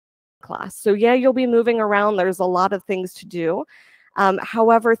class. So yeah, you'll be moving around. There's a lot of things to do.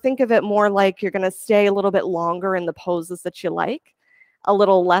 However, think of it more like you're going to stay a little bit longer in the poses that you like, a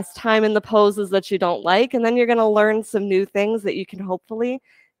little less time in the poses that you don't like, and then you're going to learn some new things that you can hopefully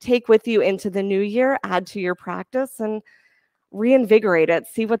take with you into the new year, add to your practice, and reinvigorate it,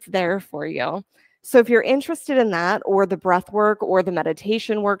 see what's there for you. So if you're interested in that, or the breath work or the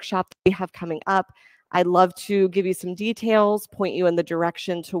meditation workshop that we have coming up, I'd love to give you some details, point you in the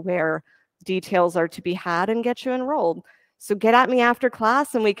direction to where details are to be had, and get you enrolled. So get at me after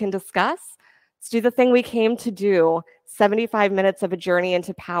class and we can discuss. Let's do the thing we came to do, 75 minutes of a journey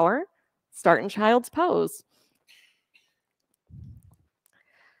into power. Start in child's pose.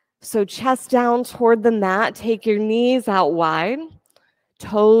 So chest down toward the mat, take your knees out wide,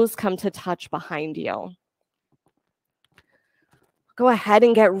 toes come to touch behind you. Go ahead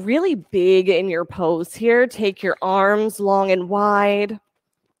and get really big in your pose here. Take your arms long and wide.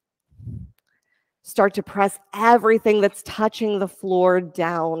 Start to press everything that's touching the floor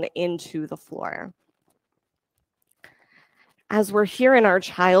down into the floor. As we're here in our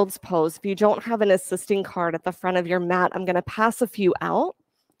child's pose, if you don't have an assisting card at the front of your mat, I'm going to pass a few out.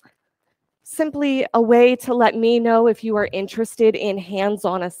 Simply a way to let me know if you are interested in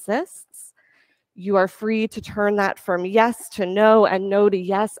hands-on assists. You are free to turn that from yes to no and no to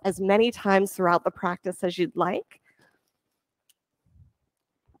yes as many times throughout the practice as you'd like.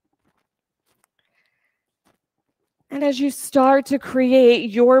 And as you start to create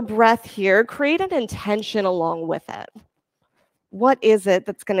your breath here, create an intention along with it. What is it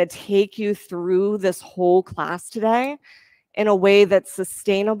that's going to take you through this whole class today in a way that's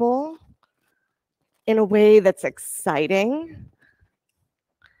sustainable, in a way that's exciting,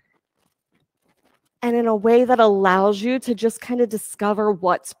 and in a way that allows you to just kind of discover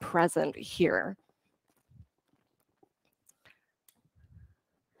what's present here?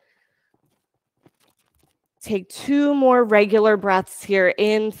 Take 2 more regular breaths here,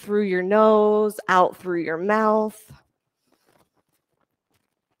 in through your nose, out through your mouth.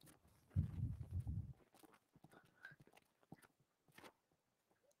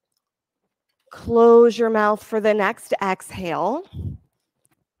 Close your mouth for the next exhale.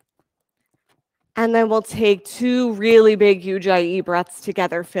 And then we'll take 2 really big Ujjayi breaths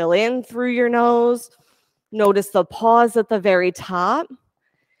together. Fill in through your nose. Notice the pause at the very top.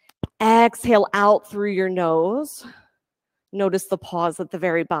 Exhale out through your nose. Notice the pause at the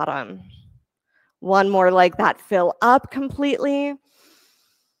very bottom. 1 more like that. Fill up completely.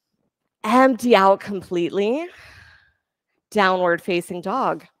 Empty out completely. Downward facing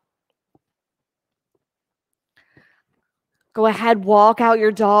dog. Go ahead, walk out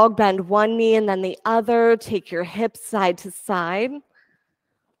your dog, bend one knee and then the other. Take your hips side to side.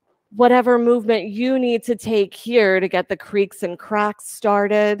 Whatever movement you need to take here to get the creaks and cracks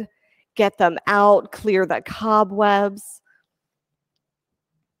started, get them out, clear the cobwebs.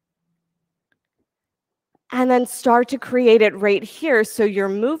 And then start to create it right here so your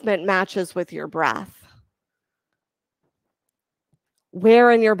movement matches with your breath.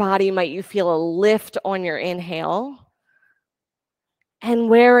 Where in your body might you feel a lift on your inhale? And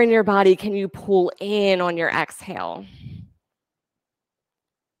where in your body can you pull in on your exhale?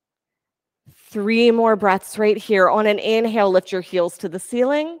 3 more breaths right here. On an inhale, lift your heels to the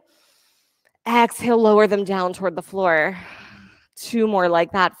ceiling. Exhale, lower them down toward the floor. 2 more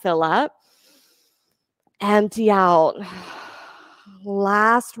like that. Fill up. Empty out.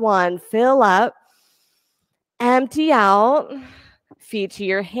 Last one. Fill up. Empty out. Feet to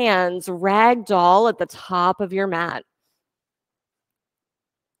your hands. Ragdoll at the top of your mat.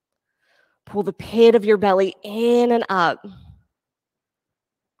 Pull the pit of your belly in and up.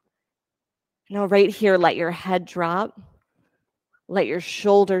 Now right here, let your head drop. Let your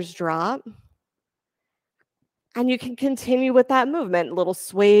shoulders drop. And you can continue with that movement. Little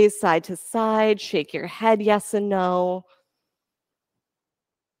sways side to side. Shake your head yes and no.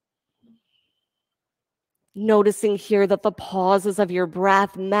 Noticing here that the pauses of your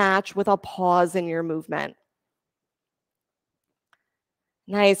breath match with a pause in your movement.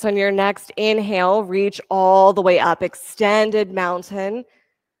 Nice. On your next inhale, reach all the way up. Extended mountain.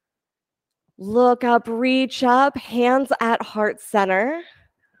 Look up, reach up, hands at heart center.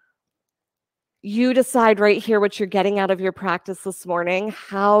 You decide right here what you're getting out of your practice this morning,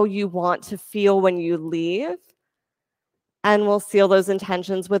 how you want to feel when you leave. And we'll seal those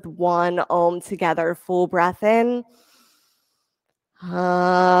intentions with 1 Om together. Full breath in.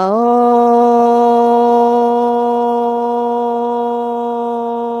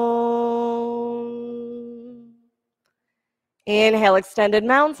 Inhale, extended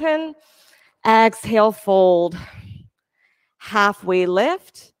mountain. Exhale, fold. Halfway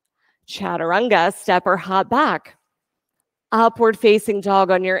lift. Chaturanga, step or hop back. Upward facing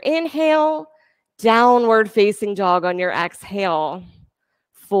dog on your inhale, downward facing dog on your exhale.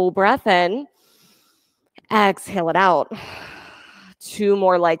 Full breath in, exhale it out. 2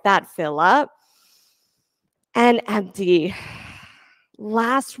 more like that, fill up and empty.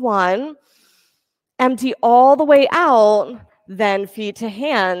 Last one, empty all the way out, then feet to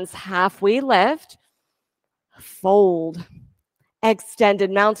hands, halfway lift, fold.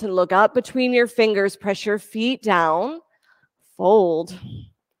 Extended mountain, look up between your fingers, press your feet down, fold.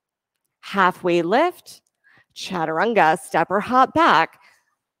 Halfway lift, chaturanga, step or hop back,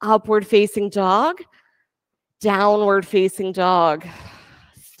 upward facing dog, downward facing dog.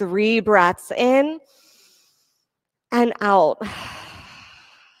 3 breaths in and out.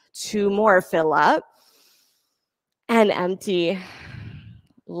 2 more, fill up and empty.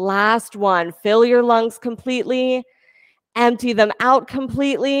 Last one, fill your lungs completely, empty them out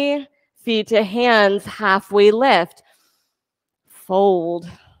completely. Feet to hands, halfway lift, fold.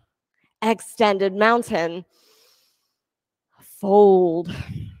 Extended mountain, fold.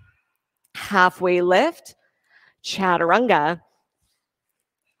 Halfway lift, chaturanga.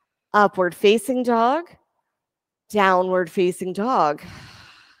 Upward facing dog, downward facing dog.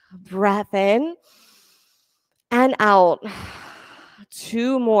 Breath in and out.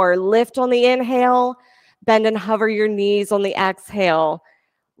 2 more. Lift on the inhale, bend and hover your knees on the exhale.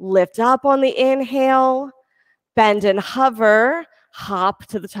 Lift up on the inhale, bend and hover, hop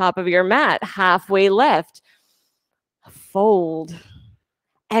to the top of your mat, halfway lift, fold.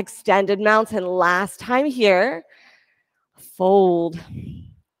 Extended mountain, last time here, fold.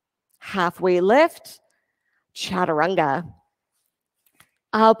 Halfway lift, chaturanga.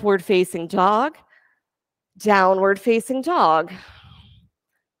 Upward facing dog, downward facing dog.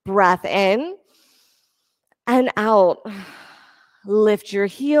 Breath in and out. Lift your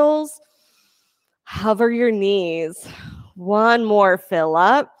heels, hover your knees. 1 more, fill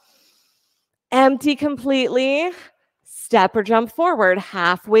up. Empty completely. Step or jump forward,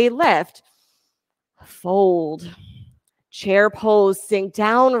 halfway lift. Fold. Chair pose, sink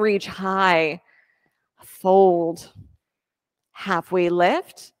down, reach high. Fold. Halfway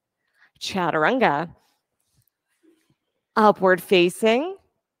lift, chaturanga. Upward facing,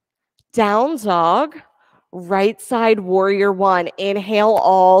 down dog, right side warrior 1. Inhale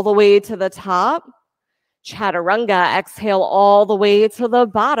all the way to the top. Chaturanga, exhale all the way to the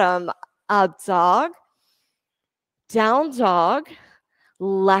bottom. Up dog, down dog,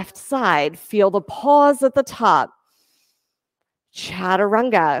 left side. Feel the pause at the top.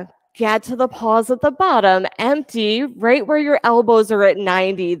 Chaturanga, get to the pause at the bottom. Empty, right where your elbows are at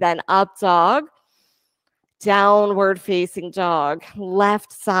 90. Then up dog, downward facing dog,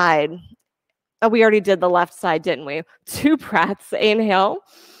 left side. Oh, we already did the left side, didn't we? 2 breaths. Inhale,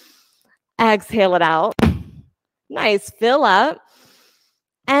 exhale it out. Nice, fill up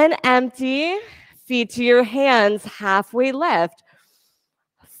and empty. Feet to your hands, halfway lift.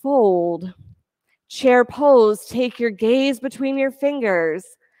 Fold. Chair pose, take your gaze between your fingers.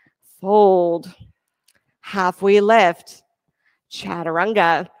 Fold. Halfway lift.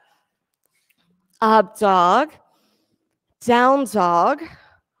 Chaturanga. Up dog. Down dog.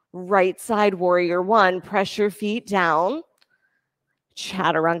 Right side warrior 1. Press your feet down.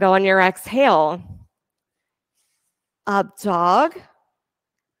 Chaturanga on your exhale. Up dog.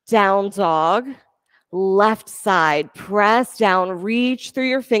 Down dog. Left side. Press down. Reach through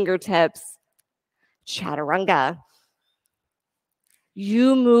your fingertips. Chaturanga.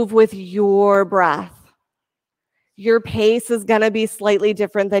 You move with your breath. Your pace is going to be slightly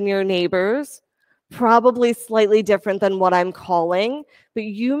different than your neighbor's, probably slightly different than what I'm calling, but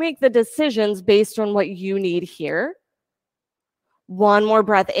you make the decisions based on what you need here. 1 more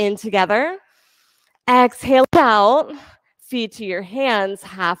breath in together. Exhale out. Feet to your hands,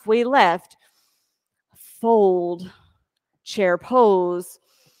 halfway lift. Fold. Chair pose.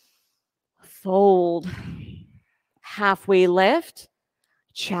 Fold. Halfway lift.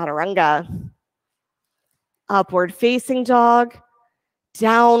 Chaturanga. Upward facing dog.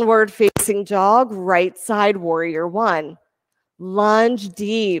 Downward facing dog. Right side warrior 1. Lunge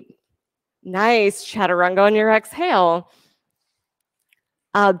deep. Nice. Chaturanga on your exhale.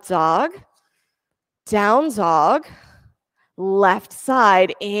 Up dog. Down dog. Left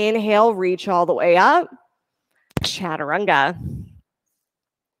side. Inhale, reach all the way up. Chaturanga.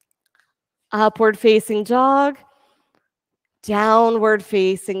 Upward facing dog. Downward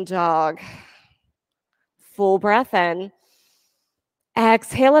facing dog. Full breath in.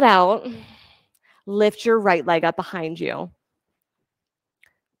 Exhale it out. Lift your right leg up behind you.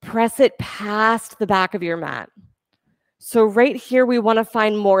 Press it past the back of your mat. So right here, we want to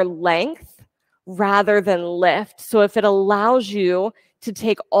find more length rather than lift. So if it allows you to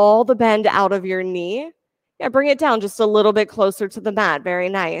take all the bend out of your knee, yeah, bring it down just a little bit closer to the mat. Very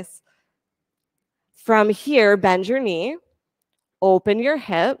nice. From here, bend your knee, open your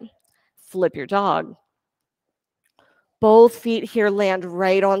hip, flip your dog. Both feet here land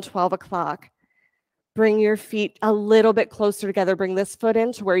right on 12 o'clock. Bring your feet a little bit closer together. Bring this foot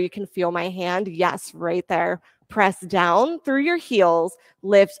in to where you can feel my hand. Yes, right there. Press down through your heels.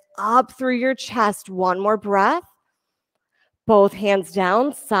 Lift up through your chest. One more breath. Both hands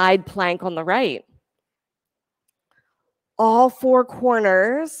down, side plank on the right. All four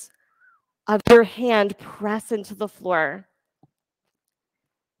corners of your hand press into the floor.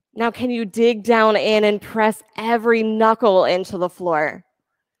 Now, can you dig down in and press every knuckle into the floor?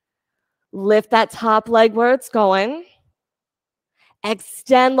 Lift that top leg where it's going.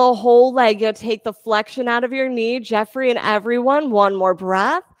 Extend the whole leg. You'll take the flexion out of your knee. Jeffrey and everyone, one more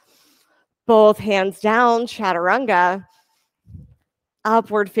breath. Both hands down, chaturanga.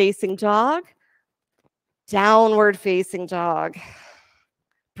 Upward facing dog. Downward facing dog.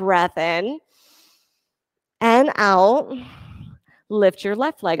 Breath in and out. Lift your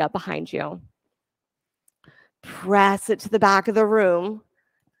left leg up behind you. Press it to the back of the room.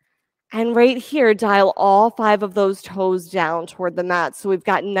 And right here, dial all 5 of those toes down toward the mat. So we've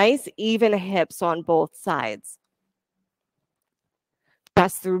got nice, even hips on both sides.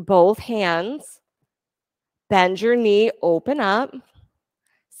 Press through both hands. Bend your knee, open up.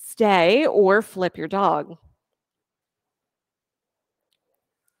 Stay or flip your dog.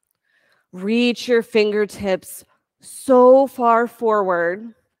 Reach your fingertips so far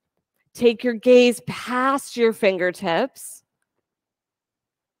forward. Take your gaze past your fingertips.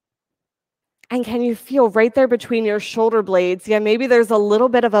 And can you feel right there between your shoulder blades? Yeah, maybe there's a little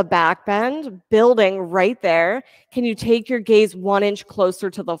bit of a back bend building right there. Can you take your gaze 1 inch closer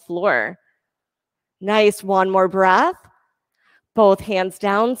to the floor? Nice. One more breath. Both hands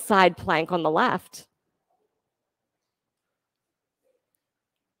down, side plank on the left.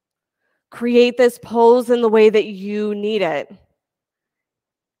 Create this pose in the way that you need it.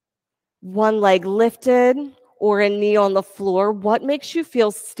 One leg lifted or a knee on the floor. What makes you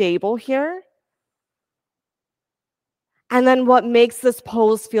feel stable here? And then what makes this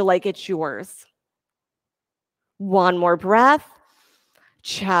pose feel like it's yours? One more breath.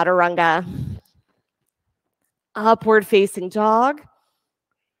 Chaturanga. Upward facing dog.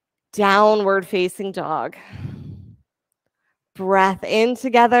 Downward facing dog. Breath in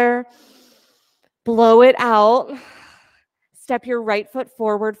together. Blow it out. Step your right foot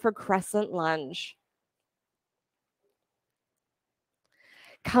forward for crescent lunge.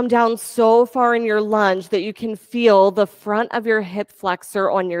 Come down so far in your lunge that you can feel the front of your hip flexor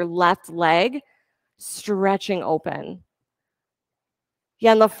on your left leg stretching open.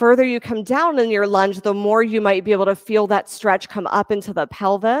 Yeah, and the further you come down in your lunge, the more you might be able to feel that stretch come up into the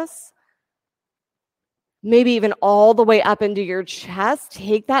pelvis. Maybe even all the way up into your chest.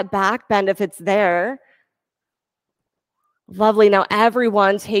 Take that back bend if it's there. Lovely. Now,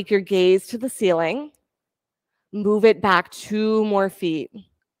 everyone, take your gaze to the ceiling. Move it back 2 more feet.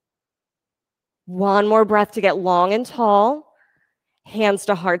 One more breath to get long and tall. Hands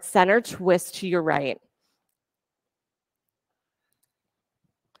to heart center, twist to your right.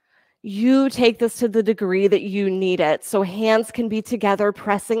 You take this to the degree that you need it. So hands can be together,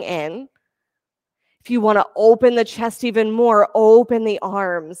 pressing in. If you want to open the chest even more, open the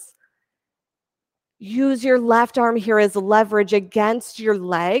arms. Use your left arm here as leverage against your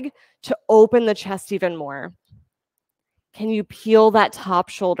leg to open the chest even more. Can you peel that top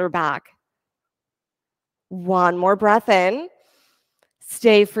shoulder back? One more breath in.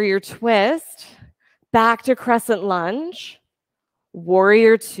 Stay for your twist. Back to crescent lunge.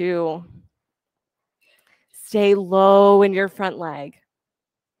 Warrior 2. Stay low in your front leg.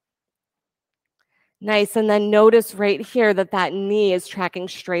 Nice. And then notice right here that that knee is tracking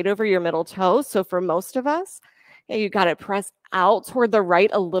straight over your middle toe. So for most of us, yeah, you got to press out toward the right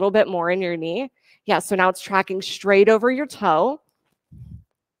a little bit more in your knee. Yeah, so now it's tracking straight over your toe.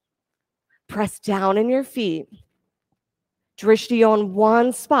 Press down in your feet. Drishti on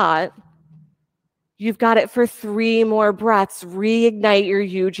one spot. You've got it for 3 more breaths. Reignite your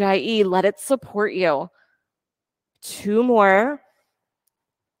Ujjayi. Let it support you. 2 more.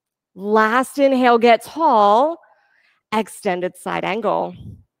 Last inhale, get tall. Extended side angle.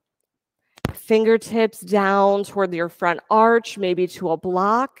 Fingertips down toward your front arch, maybe to a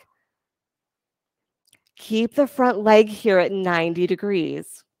block. Keep the front leg here at 90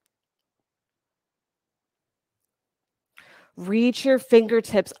 degrees. Reach your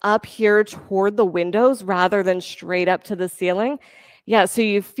fingertips up here toward the windows rather than straight up to the ceiling. Yeah, so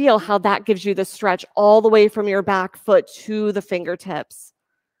you feel how that gives you the stretch all the way from your back foot to the fingertips.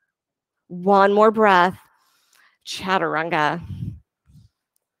 One more breath. Chaturanga.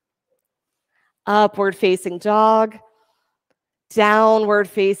 Upward facing dog. Downward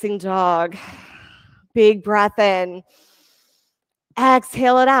facing dog. Big breath in.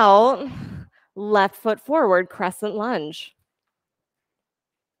 Exhale it out. Left foot forward, crescent lunge.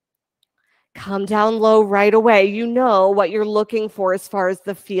 Come down low right away. You know what you're looking for as far as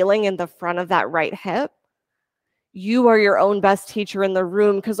the feeling in the front of that right hip. You are your own best teacher in the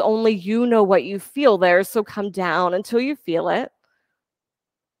room because only you know what you feel there. So come down until you feel it.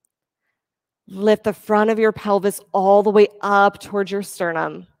 Lift the front of your pelvis all the way up towards your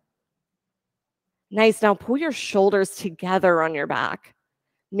sternum. Nice. Now pull your shoulders together on your back.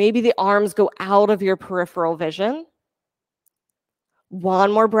 Maybe the arms go out of your peripheral vision.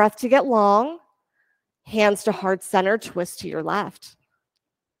 One more breath to get long. Hands to heart center, twist to your left.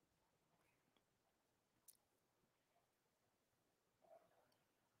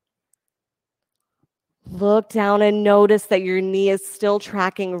 Look down and notice that your knee is still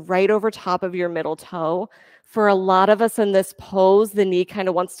tracking right over top of your middle toe. For a lot of us in this pose, the knee kind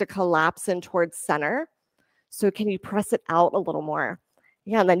of wants to collapse in towards center. So can you press it out a little more?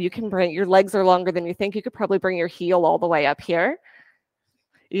 Yeah, and then you can bring, your legs are longer than you think. You could probably bring your heel all the way up here.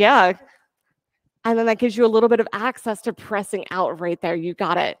 Yeah. And then that gives you a little bit of access to pressing out right there. You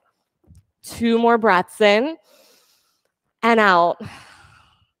got it. 2 more breaths in and out.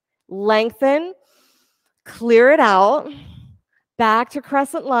 Lengthen. Clear it out. Back to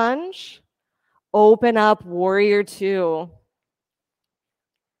crescent lunge. Open up, warrior 2.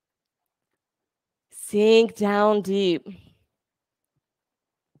 Sink down deep.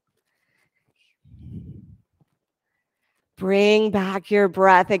 Bring back your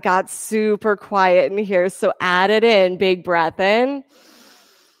breath. It got super quiet in here, so add it in. Big breath in.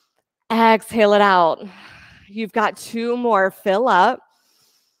 Exhale it out. You've got 2 more. Fill up.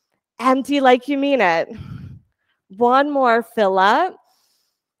 Empty like you mean it. 1 more. Fill up.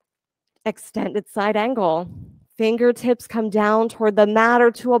 Extended side angle. Fingertips come down toward the mat or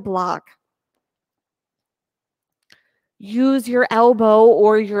to a block. Use your elbow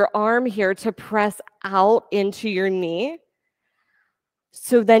or your arm here to press out into your knee.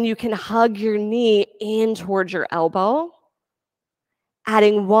 So then you can hug your knee in towards your elbow,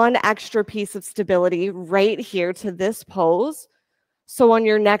 adding 1 extra piece of stability right here to this pose. So on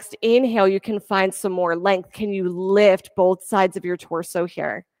your next inhale, you can find some more length. Can you lift both sides of your torso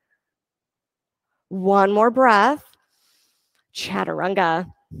here? 1 more breath. Chaturanga.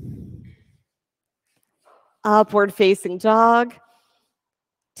 Upward facing dog.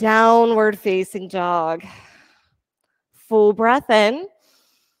 Downward facing dog. Full breath in.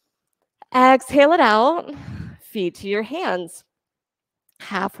 Exhale it out. Feet to your hands.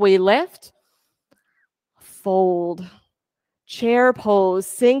 Halfway lift. Fold. Chair pose.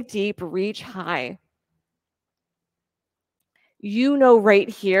 Sink deep. Reach high. You know right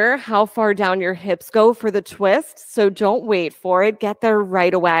here how far down your hips go for the twist, so don't wait for it. Get there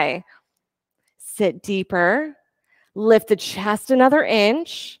right away. Sit deeper. Lift the chest another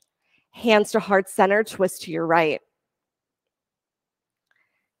inch. Hands to heart center. Twist to your right.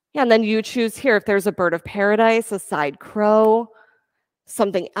 Yeah, and then you choose here if there's a bird of paradise, a side crow,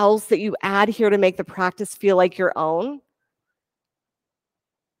 something else that you add here to make the practice feel like your own.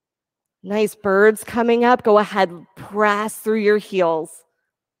 Nice birds coming up. Go ahead, press through your heels.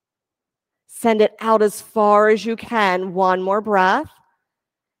 Send it out as far as you can. 1 more breath.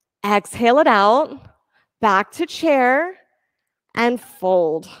 Exhale it out. Back to chair and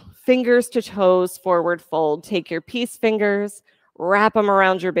fold. Fingers to toes, forward fold. Take your peace fingers, wrap them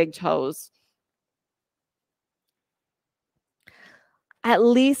around your big toes. At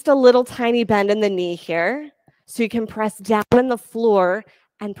least a little tiny bend in the knee here. So you can press down on the floor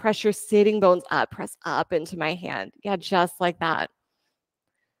and press your sitting bones up. Press up into my hand. Yeah, just like that.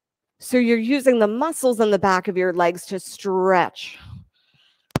 So you're using the muscles in the back of your legs to stretch.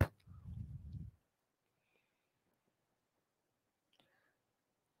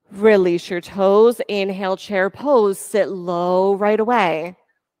 Release your toes. Inhale, chair pose. Sit low right away.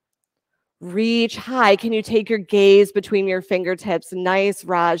 Reach high. Can you take your gaze between your fingertips? Nice,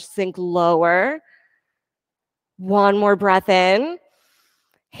 Raj. Sink lower. 1 more breath in.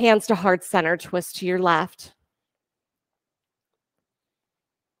 Hands to heart center. Twist to your left.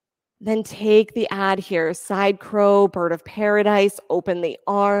 Then take the add here. Side crow, bird of paradise. Open the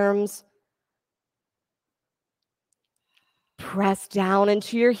arms. Press down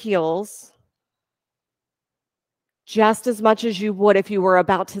into your heels. just as much as you would if you were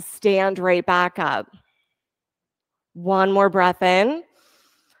about to stand right back up. One more breath in,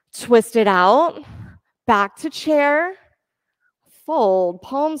 twist it out, back to chair, fold,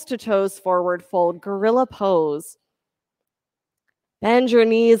 palms to toes forward, fold, gorilla pose. Bend your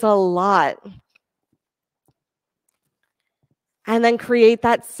knees a lot. And then create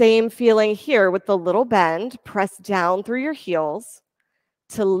that same feeling here with the little bend. Press down through your heels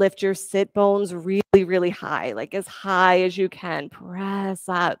to lift your sit bones really, really high, like as high as you can. Press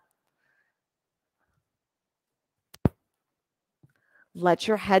up. Let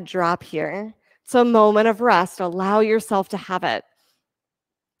your head drop here. It's a moment of rest. Allow yourself to have it.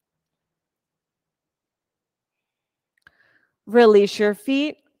 Release your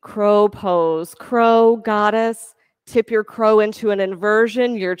feet. Crow pose. Crow, goddess. Tip your crow into an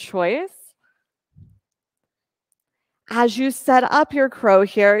inversion, your choice. As you set up your crow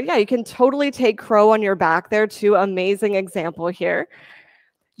here, yeah, you can totally take crow on your back there too. Amazing example here.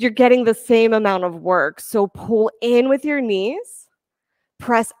 You're getting the same amount of work. So pull in with your knees,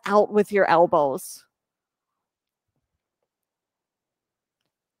 press out with your elbows.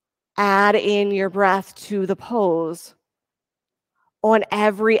 Add in your breath to the pose. On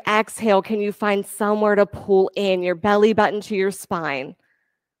every exhale, can you find somewhere to pull in your belly button to your spine?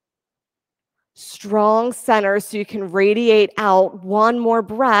 Strong center so you can radiate out. One more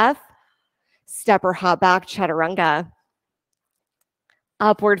breath. Step or hop back, chaturanga.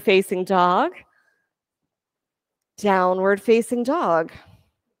 Upward facing dog. Downward facing dog.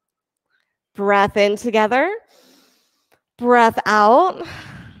 Breath in together. Breath out.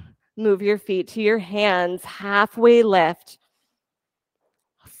 Move your feet to your hands. Halfway lift.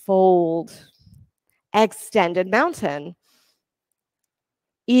 Fold. Extended mountain.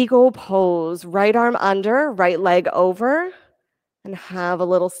 Eagle pose. Right arm under, right leg over, and have a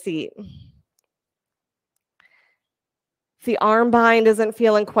little seat. If the arm bind isn't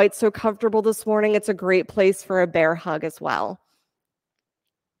feeling quite so comfortable this morning, it's a great place for a bear hug as well.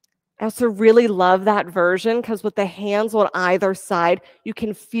 I also really love that version because with the hands on either side, you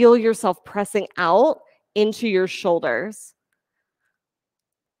can feel yourself pressing out into your shoulders.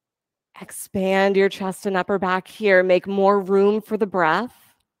 Expand your chest and upper back here. Make more room for the breath.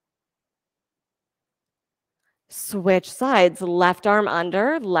 Switch sides, left arm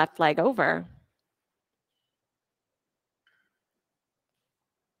under, left leg over.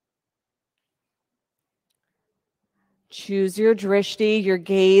 Choose your drishti, your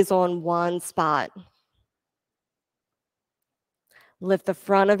gaze on one spot. Lift the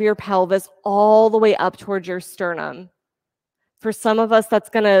front of your pelvis all the way up towards your sternum. For some of us,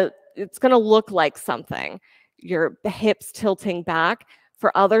 it's gonna look like something. Your hips tilting back.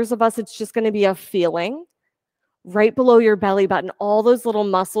 For others of us, it's just gonna be a feeling. Right below your belly button, all those little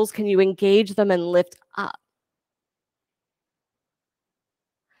muscles, can you engage them and lift up?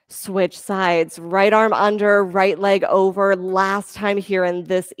 Switch sides, right arm under, right leg over. Last time here in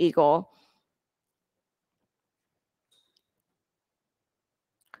this eagle.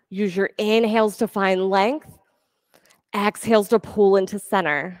 Use your inhales to find length. Exhales to pull into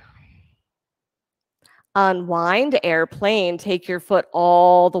center. Unwind, airplane. Take your foot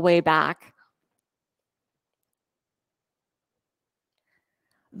all the way back.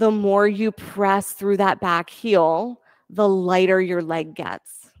 The more you press through that back heel, the lighter your leg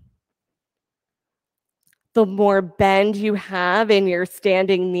gets. The more bend you have in your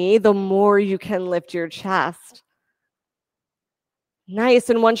standing knee, the more you can lift your chest. Nice.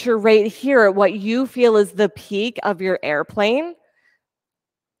 And once you're right here at what you feel is the peak of your airplane,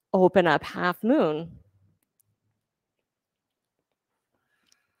 open up half moon.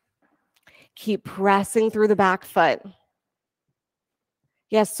 Keep pressing through the back foot.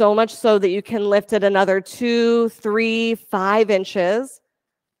 Yes, so much so that you can lift it another 2, 3, 5 inches.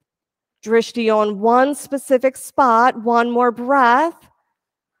 Drishti on one specific spot. One more breath.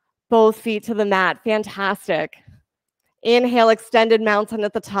 Both feet to the mat. Fantastic. Inhale, extended mountain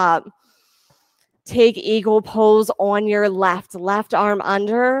at the top. Take eagle pose on your left. Left arm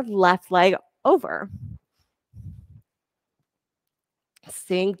under, left leg over.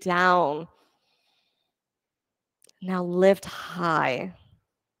 Sink down. Now lift high.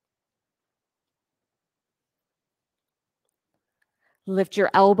 Lift your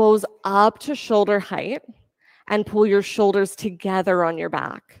elbows up to shoulder height and pull your shoulders together on your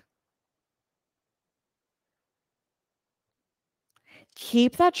back.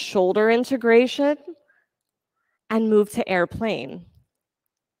 Keep that shoulder integration and move to airplane.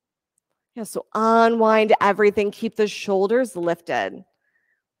 Yeah, so unwind everything. Keep the shoulders lifted.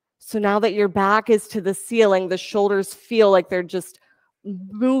 So now that your back is to the ceiling, the shoulders feel like they're just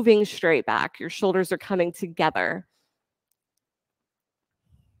moving straight back. Your shoulders are coming together.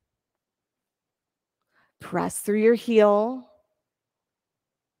 Press through your heel.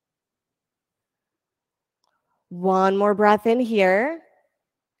 One more breath in here.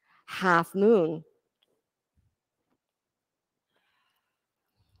 Half moon.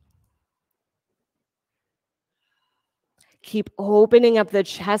 Keep opening up the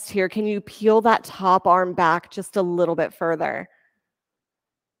chest here. Can you peel that top arm back just a little bit further?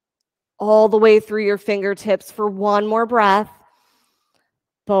 All the way through your fingertips for one more breath.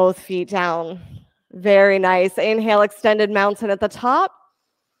 Both feet down. Very nice. Inhale, extended mountain at the top.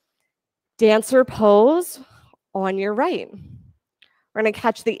 Dancer pose on your right. We're going to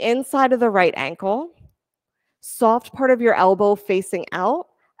catch the inside of the right ankle, soft part of your elbow facing out,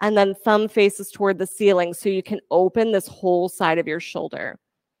 and then thumb faces toward the ceiling so you can open this whole side of your shoulder.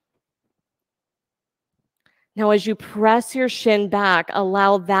 Now, as you press your shin back,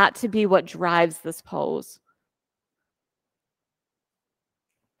 allow that to be what drives this pose.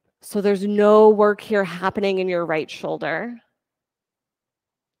 So there's no work here happening in your right shoulder.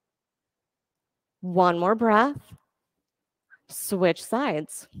 One more breath. Switch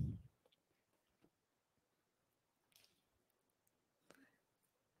sides.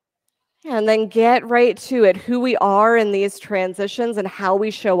 And then get right to it, who we are in these transitions and how we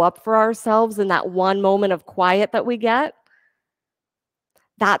show up for ourselves in that one moment of quiet that we get.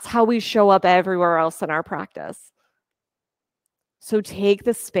 That's how we show up everywhere else in our practice. So take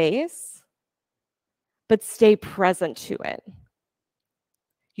the space, but stay present to it.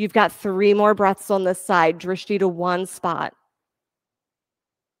 You've got 3 more breaths on this side, drishti to one spot.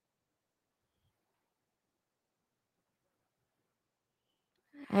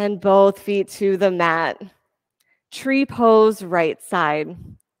 And both feet to the mat. Tree pose, right side.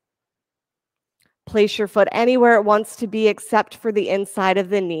 Place your foot anywhere it wants to be except for the inside of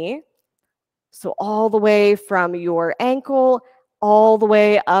the knee. So all the way from your ankle, all the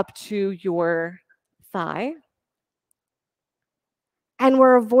way up to your thigh. And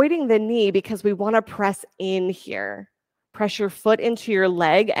we're avoiding the knee because we want to press in here. Press your foot into your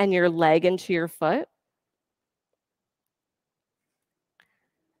leg and your leg into your foot.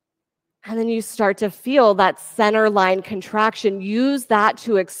 And then you start to feel that center line contraction. Use that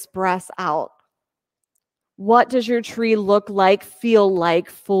to express out. What does your tree look like, feel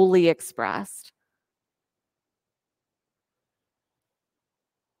like, fully expressed?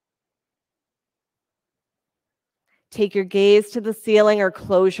 Take your gaze to the ceiling or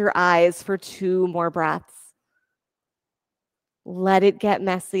close your eyes for 2 more breaths. Let it get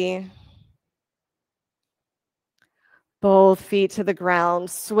messy. Both feet to the ground.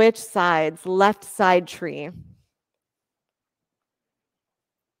 Switch sides. Left side tree.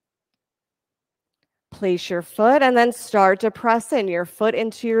 Place your foot and then start to press in. Your foot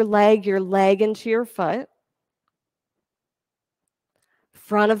into your leg into your foot.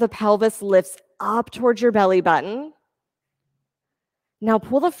 Front of the pelvis lifts up towards your belly button. Now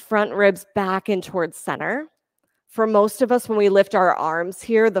pull the front ribs back in towards center. For most of us, when we lift our arms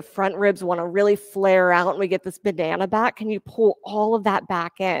here, the front ribs want to really flare out and we get this banana back. Can you pull all of that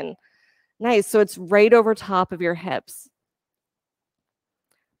back in? Nice. So it's right over top of your hips.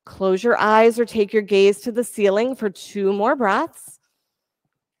 Close your eyes or take your gaze to the ceiling for 2 more breaths.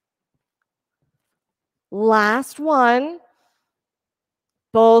 Last one.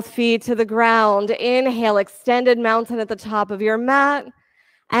 Both feet to the ground. Inhale, extended mountain at the top of your mat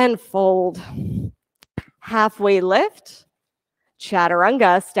and fold. Halfway lift,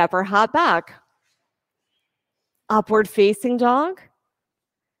 chaturanga, step or hop back. Upward facing dog,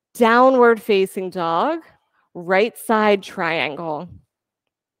 downward facing dog, right side triangle.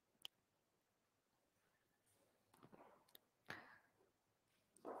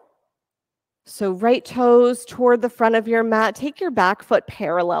 So right toes toward the front of your mat. Take your back foot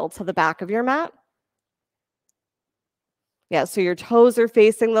parallel to the back of your mat. Yeah, so your toes are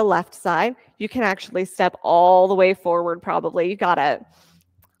facing the left side. You can actually step all the way forward probably. You got it.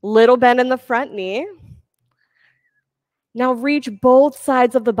 Little bend in the front knee. Now reach both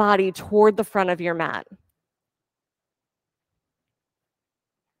sides of the body toward the front of your mat.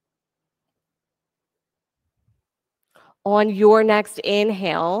 On your next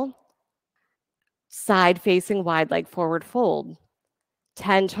inhale, side facing wide leg forward fold.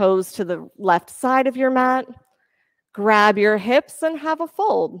 10 toes to the left side of your mat. Grab your hips and have a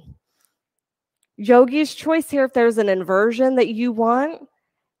fold. Yogi's choice here if there's an inversion that you want,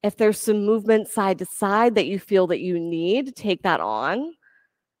 if there's some movement side to side that you feel that you need, take that on.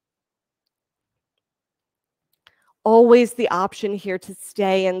 Always the option here to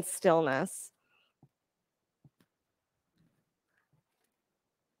stay in stillness.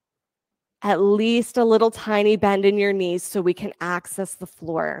 At least a little tiny bend in your knees so we can access the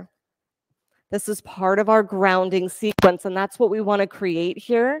floor. This is part of our grounding sequence, and that's what we want to create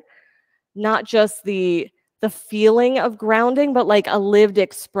here. Not just the feeling of grounding, but like a lived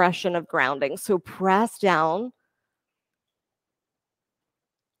expression of grounding. So press down.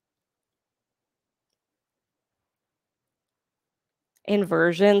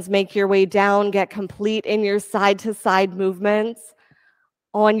 Inversions, make your way down, get complete in your side-to-side movements.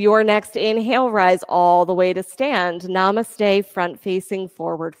 On your next inhale, rise all the way to stand. Namaste, front-facing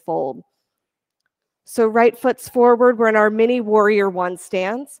forward fold. So right foot's forward, we're in our mini warrior one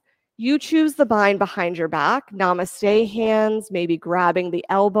stance. You choose the bind behind your back. Namaste hands, maybe grabbing the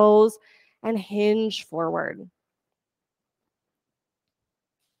elbows, and hinge forward.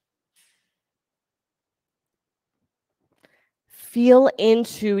 Feel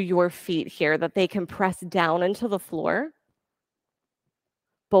into your feet here, that they can press down into the floor.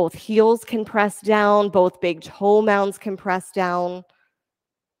 Both heels can press down, both big toe mounds can press down.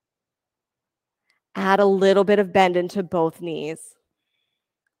 Add a little bit of bend into both knees.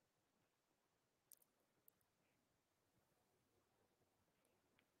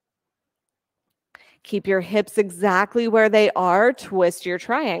 Keep your hips exactly where they are. Twist your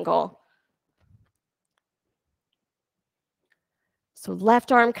triangle. So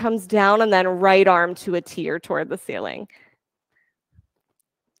left arm comes down and then right arm to a T or toward the ceiling.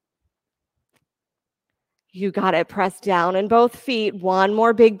 You got it. Press down in both feet. One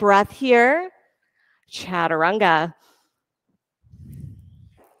more big breath here. Chaturanga.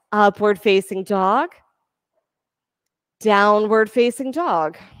 Upward facing dog. Downward facing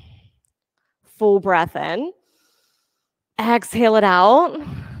dog. Full breath in. Exhale it out.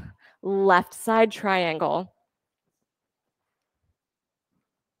 Left side triangle.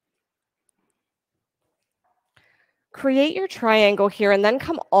 Create your triangle here and then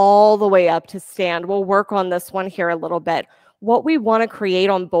come all the way up to stand. We'll work on this one here a little bit. What we want to create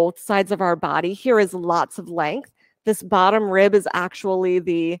on both sides of our body here is lots of length. This bottom rib is actually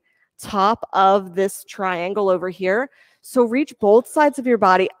the top of this triangle over here. So reach both sides of your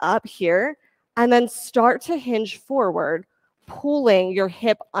body up here and then start to hinge forward, pulling your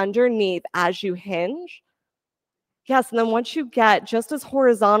hip underneath as you hinge. Yes, and then once you get just as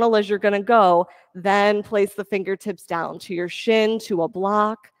horizontal as you're going to go, then place the fingertips down to your shin, to a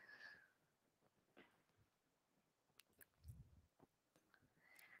block.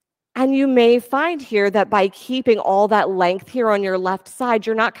 And you may find here that by keeping all that length here on your left side,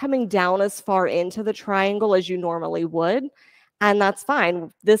 you're not coming down as far into the triangle as you normally would. And that's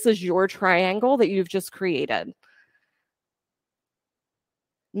fine. This is your triangle that you've just created.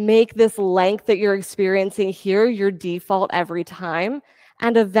 Make this length that you're experiencing here your default every time,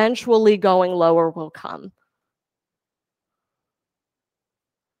 and eventually going lower will come.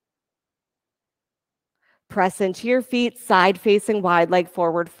 Press into your feet, side facing wide leg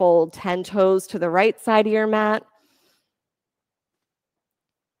forward fold, 10 toes to the right side of your mat.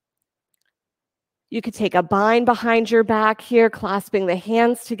 You could take a bind behind your back here, clasping the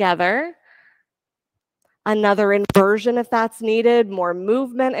hands together. Another inversion if that's needed, more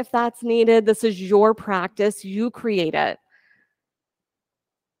movement if that's needed. This is your practice. You create it.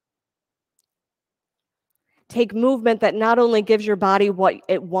 Take movement that not only gives your body what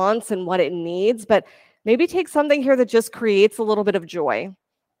it wants and what it needs, but maybe take something here that just creates a little bit of joy.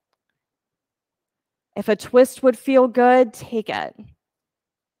 If a twist would feel good, take it.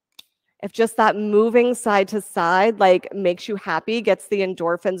 If just that moving side to side like makes you happy, gets the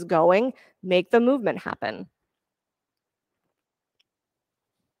endorphins going, make the movement happen.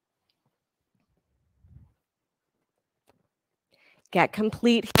 Get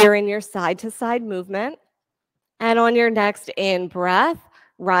complete here in your side to side movement. And on your next in breath,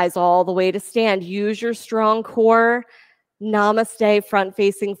 rise all the way to stand. Use your strong core. Namaste, front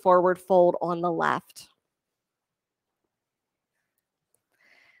facing forward fold on the left.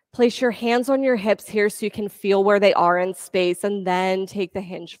 Place your hands on your hips here so you can feel where they are in space, and then take the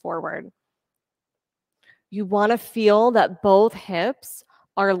hinge forward. You want to feel that both hips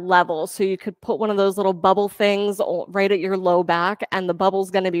are level. So you could put one of those little bubble things right at your low back, and the bubble's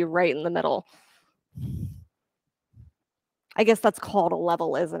going to be right in the middle. I guess that's called a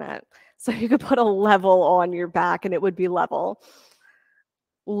level, isn't it? So you could put a level on your back and it would be level.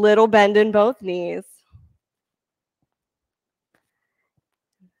 Little bend in both knees.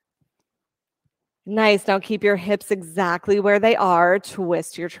 Nice. Now keep your hips exactly where they are.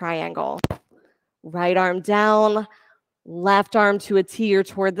 Twist your triangle. Right arm down, left arm to a T or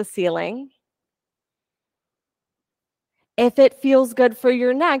toward the ceiling. If it feels good for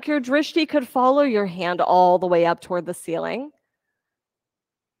your neck, your drishti could follow your hand all the way up toward the ceiling.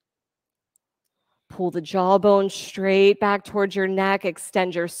 Pull the jawbone straight back towards your neck.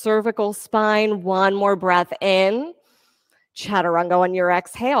 Extend your cervical spine. One more breath in. Chaturanga on your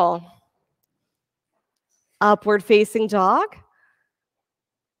exhale. Upward facing dog.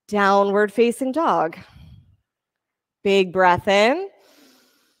 Downward facing dog. Big breath in.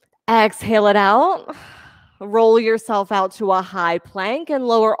 Exhale it out. Roll yourself out to a high plank and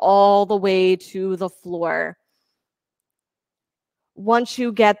lower all the way to the floor. Once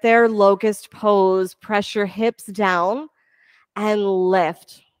you get there, locust pose, press your hips down and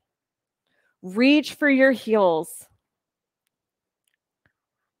lift. Reach for your heels.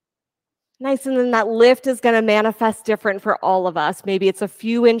 Nice, and then that lift is going to manifest different for all of us. Maybe it's a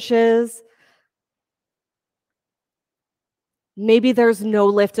few inches. Maybe there's no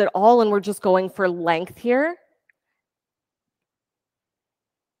lift at all and we're just going for length here.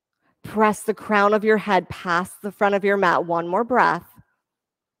 Press the crown of your head past the front of your mat. One more breath.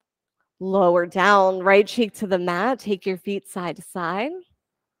 Lower down, right cheek to the mat. Take your feet side to side.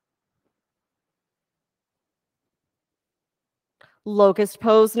 Locust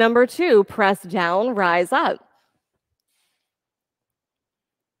pose number 2. Press down, rise up.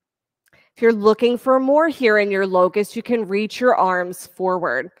 If you're looking for more here in your locust, you can reach your arms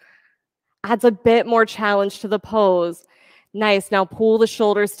forward. Adds a bit more challenge to the pose. Nice. Now pull the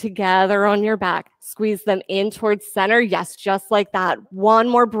shoulders together on your back. Squeeze them in towards center. Yes, just like that. One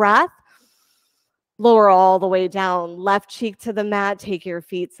more breath. Lower all the way down. Left cheek to the mat. Take your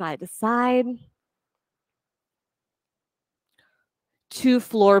feet side to side. 2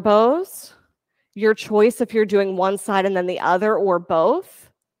 floor bows. Your choice if you're doing one side and then the other or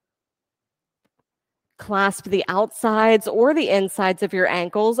both. Clasp the outsides or the insides of your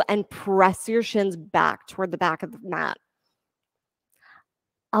ankles and press your shins back toward the back of the mat.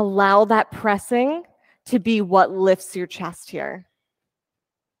 Allow that pressing to be what lifts your chest here.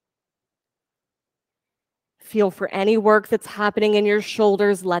 Feel for any work that's happening in your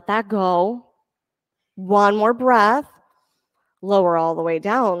shoulders. Let that go. One more breath. Lower all the way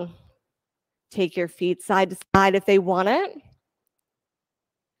down. Take your feet side to side if they want it.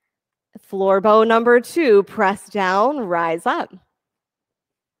 Floor bow number 2. Press down, rise up.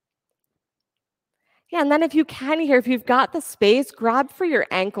 Yeah, and then if you can here, if you've got the space, grab for your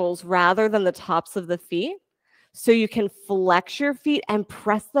ankles rather than the tops of the feet so you can flex your feet and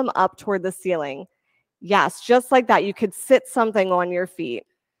press them up toward the ceiling. Yes, just like that. You could sit something on your feet.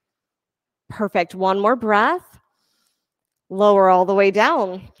 Perfect. One more breath. Lower all the way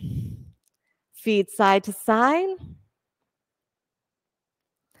down. Feet side to side.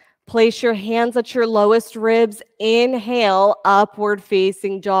 Place your hands at your lowest ribs. Inhale, upward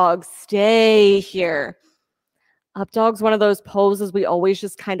facing dog. Stay here. Up dog's one of those poses we always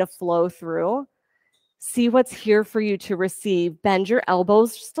just kind of flow through. See what's here for you to receive. Bend your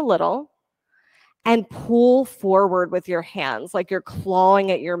elbows just a little and pull forward with your hands like you're clawing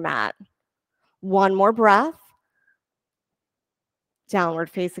at your mat. One more breath. Downward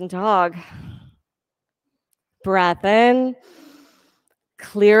facing dog. Breath in.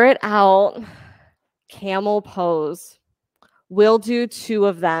 Clear it out. Camel pose. We'll do 2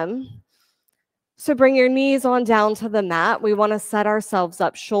 of them. So bring your knees on down to the mat. We want to set ourselves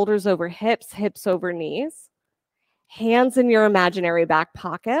up, shoulders over hips, hips over knees. Hands in your imaginary back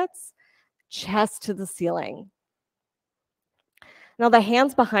pockets, chest to the ceiling. Now the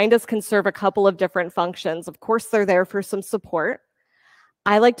hands behind us can serve a couple of different functions. Of course, they're there for some support.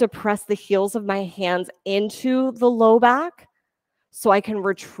 I like to press the heels of my hands into the low back so I can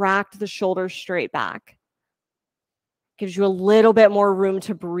retract the shoulders straight back. Gives you a little bit more room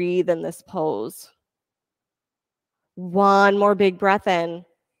to breathe in this pose. One more big breath in.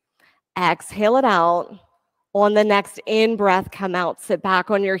 Exhale it out. On the next in breath, come out. Sit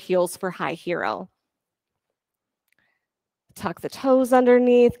back on your heels for high hero. Tuck the toes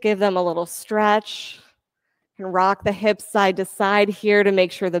underneath. Give them a little stretch. And rock the hips side to side here to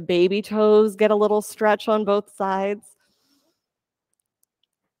make sure the baby toes get a little stretch on both sides.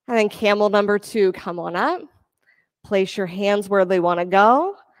 And then camel number 2, come on up. Place your hands where they want to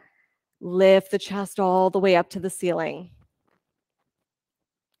go. Lift the chest all the way up to the ceiling.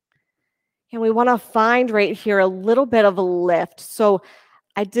 And we want to find right here a little bit of a lift. So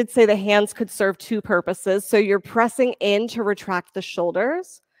I did say the hands could serve 2 purposes. So you're pressing in to retract the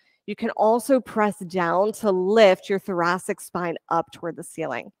shoulders. You can also press down to lift your thoracic spine up toward the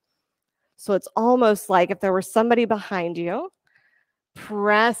ceiling. So it's almost like if there were somebody behind you,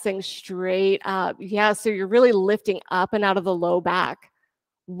 pressing straight up. Yeah, so you're really lifting up and out of the low back.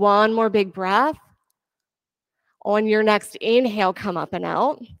 One more big breath. On your next inhale, come up and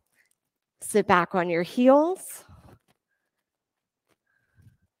out. Sit back on your heels.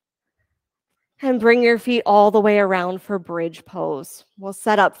 And bring your feet all the way around for bridge pose. We'll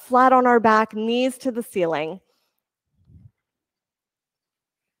set up flat on our back, knees to the ceiling.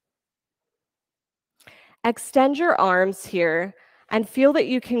 Extend your arms here and feel that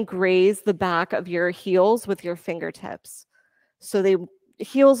you can graze the back of your heels with your fingertips. So the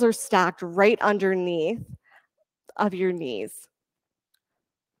heels are stacked right underneath of your knees.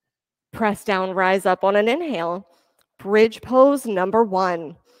 Press down, rise up on an inhale. Bridge pose number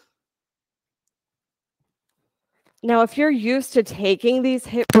 1. Now, if you're used to taking these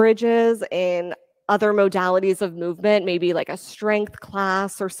hip bridges in other modalities of movement, maybe like a strength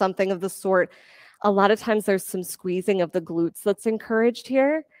class or something of the sort, a lot of times there's some squeezing of the glutes that's encouraged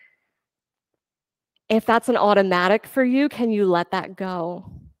here. If that's an automatic for you, can you let that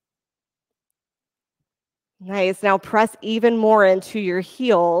go? Nice. Now press even more into your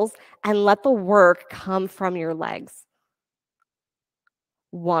heels and let the work come from your legs.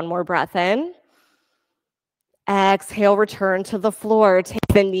 One more breath in. Exhale, return to the floor. Take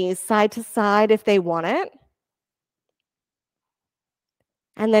the knees side to side if they want it.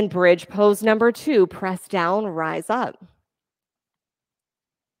 And then bridge pose number 2. Press down, rise up.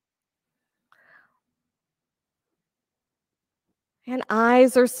 And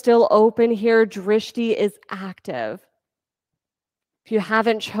eyes are still open here. Drishti is active. If you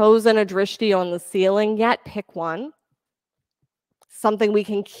haven't chosen a drishti on the ceiling yet, pick one. Something we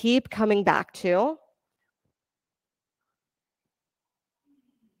can keep coming back to.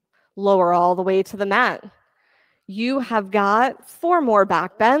 Lower all the way to the mat. You have got 4 more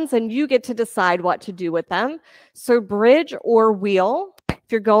back bends and you get to decide what to do with them. So bridge or wheel. If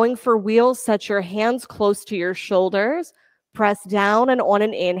you're going for wheel, set your hands close to your shoulders. Press down and on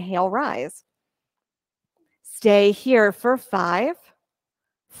an inhale, rise. Stay here for 5,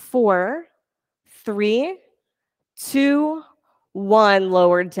 4, 3, 2, 1.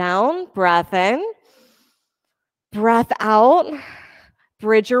 Lower down. Breath in. Breath out.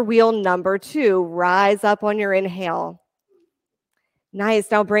 Bridge or wheel number 2. Rise up on your inhale.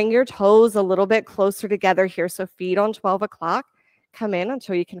 Nice. Now bring your toes a little bit closer together here. So feet on 12 o'clock. Come in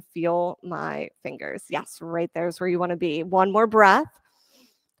until you can feel my fingers. Yes, right there is where you want to be. One more breath.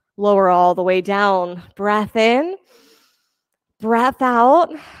 Lower all the way down. Breath in. Breath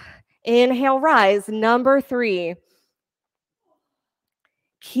out. Inhale, rise. Number 3.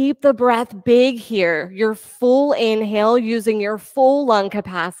 Keep the breath big here. Your full inhale using your full lung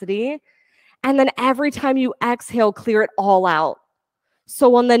capacity. And then every time you exhale, clear it all out.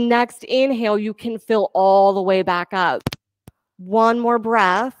 So on the next inhale, you can fill all the way back up. One more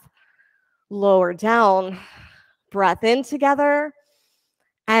breath. Lower down. Breath in together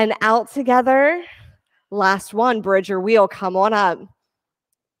and out together. Last one, bridge or wheel. Come on up.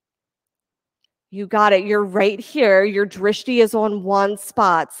 You got it. You're right here. Your drishti is on one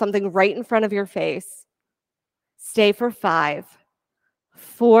spot, something right in front of your face. Stay for 5,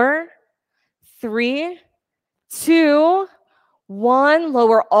 4, 3, 2, 1.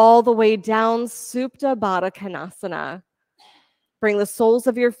 Lower all the way down. Supta Baddha Konasana. Bring the soles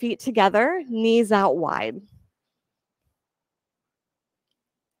of your feet together, knees out wide.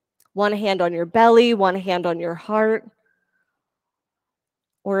 One hand on your belly, one hand on your heart.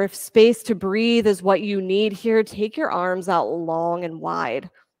 Or if space to breathe is what you need here, take your arms out long and wide.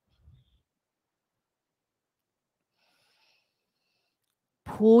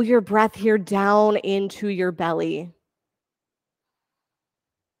 Pull your breath here down into your belly.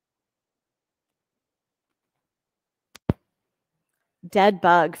 Dead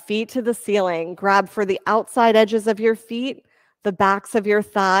bug, feet to the ceiling. Grab for the outside edges of your feet, the backs of your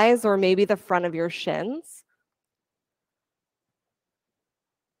thighs, or maybe the front of your shins.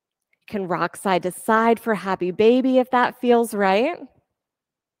 You can rock side to side for happy baby if that feels right.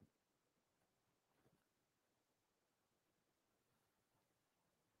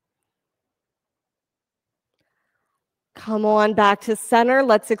 Come on back to center.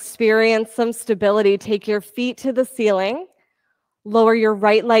 Let's experience some stability. Take your feet to the ceiling. Lower your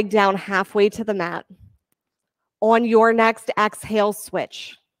right leg down halfway to the mat. On your next exhale,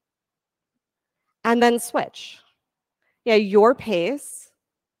 switch. And then switch. Yeah, your pace.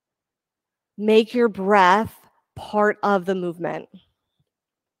 Make your breath part of the movement.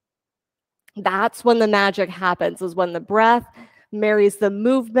 That's when the magic happens, is when the breath marries the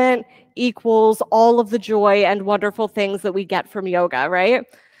movement, equals all of the joy and wonderful things that we get from yoga, right?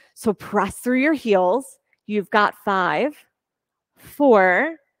 So press through your heels. You've got 5,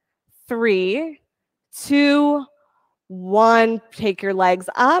 4, 3, 2, 1. Take your legs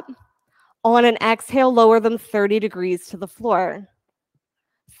up. On an exhale, lower them 30 degrees to the floor.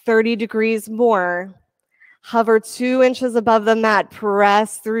 30 degrees more. Hover 2 inches above the mat.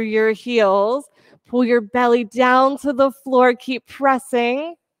 Press through your heels. Pull your belly down to the floor. Keep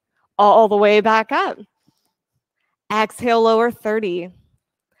pressing all the way back up. Exhale, lower 30.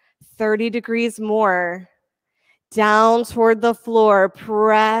 30 degrees more. Down toward the floor.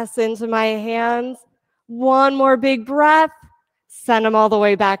 Press into my hands. One more big breath. Send them all the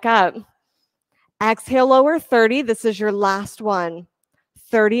way back up. Exhale, lower 30. This is your last one.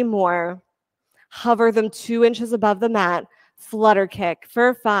 30 more. Hover them 2 inches above the mat. Flutter kick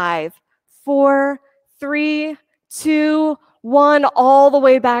for 5, 4, 3, 2, 1. All the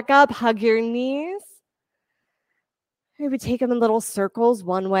way back up. Hug your knees. Maybe take them in little circles,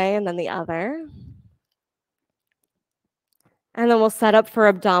 one way and then the other. And then we'll set up for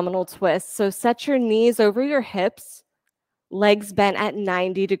abdominal twists. So set your knees over your hips, legs bent at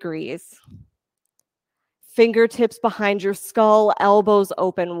 90 degrees. Fingertips behind your skull, elbows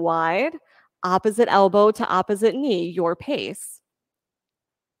open wide. Opposite elbow to opposite knee, your pace.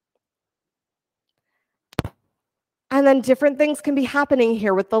 And then different things can be happening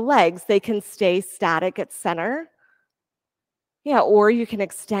here with the legs. They can stay static at center. Yeah, or you can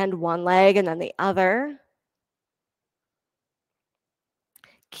extend one leg and then the other.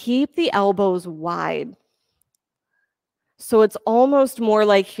 Keep the elbows wide. So it's almost more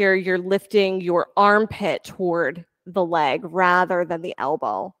like here you're lifting your armpit toward the leg rather than the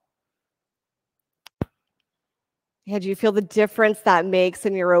elbow. Yeah, do you feel the difference that makes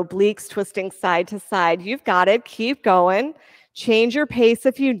in your obliques twisting side to side? You've got it. Keep going. Change your pace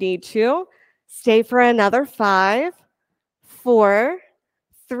if you need to. Stay for another 5, 4,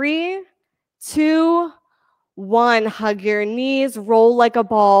 3, 2, 1. Hug your knees. Roll like a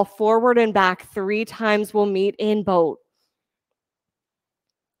ball forward and back 3 times. We'll meet in boat.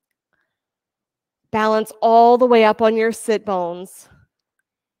 Balance all the way up on your sit bones.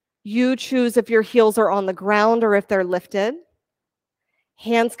 You choose if your heels are on the ground or if they're lifted.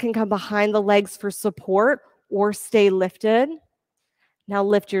 Hands can come behind the legs for support or stay lifted. Now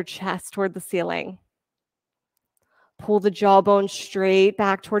lift your chest toward the ceiling. Pull the jawbone straight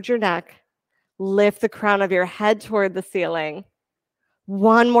back towards your neck. Lift the crown of your head toward the ceiling.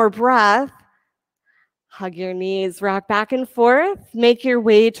 One more breath. Hug your knees, rock back and forth. Make your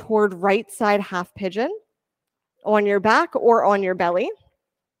way toward right side half pigeon on your back or on your belly.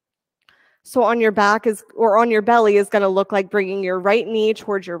 So on your back is, or on your belly is going to look like bringing your right knee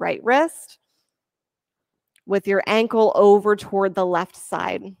towards your right wrist with your ankle over toward the left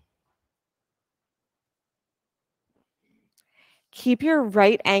side. Keep your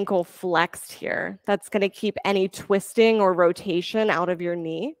right ankle flexed here. That's going to keep any twisting or rotation out of your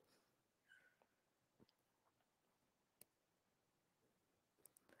knee.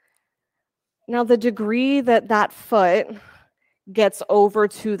 Now, the degree that that foot gets over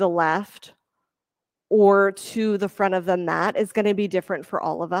to the left or to the front of the mat is going to be different for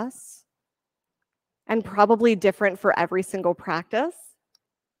all of us and probably different for every single practice.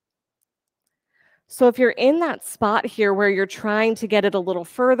 So if you're in that spot here where you're trying to get it a little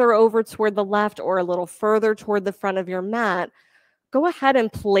further over toward the left or a little further toward the front of your mat, go ahead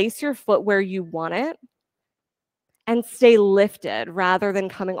and place your foot where you want it and stay lifted rather than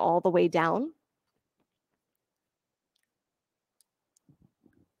coming all the way down.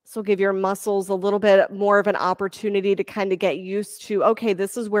 So give your muscles a little bit more of an opportunity to kind of get used to, okay,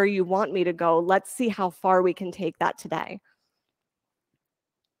 this is where you want me to go. Let's see how far we can take that today.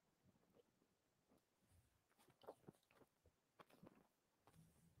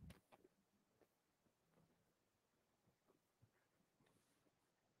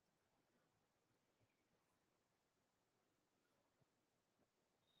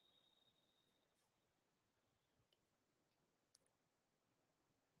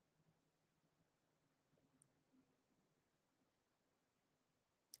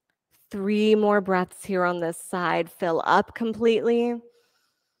 Three more breaths here on this side. Fill up completely.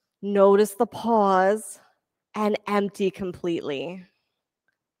 Notice the pause and empty completely.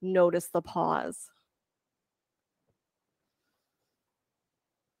 Notice the pause.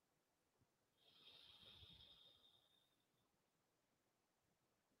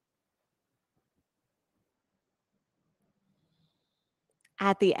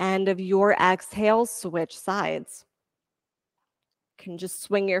 At the end of your exhale, switch sides. You can just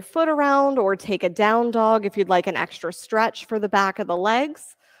swing your foot around or take a down dog if you'd like an extra stretch for the back of the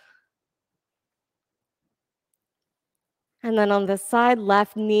legs. And then on this side,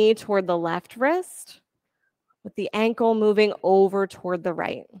 left knee toward the left wrist with the ankle moving over toward the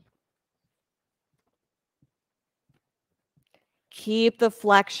right. Keep the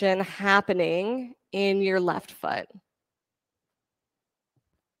flexion happening in your left foot.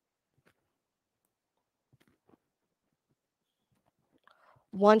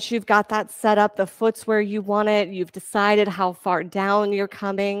 Once you've got that set up, the foot's where you want it, you've decided how far down you're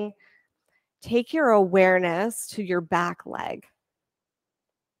coming, take your awareness to your back leg.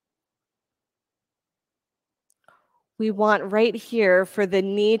 We want right here for the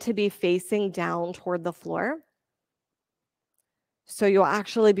knee to be facing down toward the floor. So you'll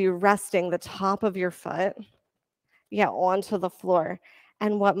actually be resting the top of your foot, onto the floor.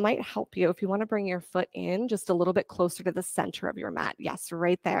 And what might help you, if you want to bring your foot in just a little bit closer to the center of your mat. Yes,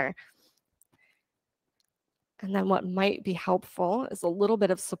 right there. And then what might be helpful is a little bit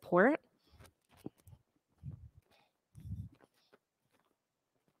of support.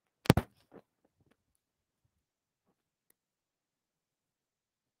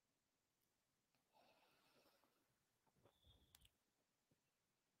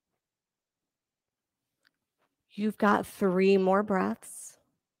 You've got 3 more breaths.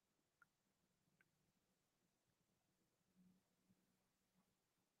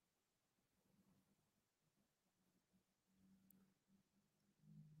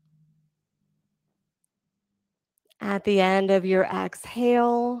 At the end of your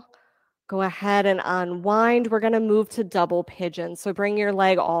exhale, go ahead and unwind. We're going to move to double pigeon. So bring your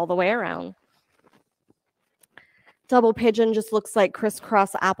leg all the way around. Double pigeon just looks like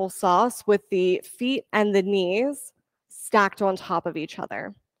crisscross applesauce with the feet and the knees stacked on top of each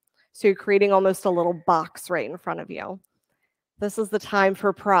other. So you're creating almost a little box right in front of you. This is the time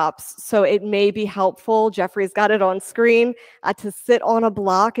for props. So it may be helpful, Jeffrey's got it on screen, to sit on a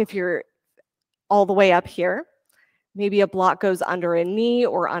block if you're all the way up here. Maybe a block goes under a knee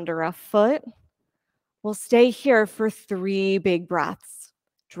or under a foot. We'll stay here for 3 big breaths.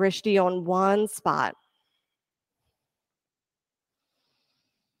 Drishti on one spot.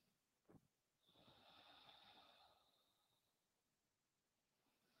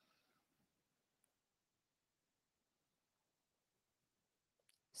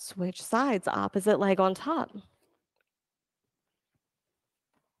 Switch sides, opposite leg on top.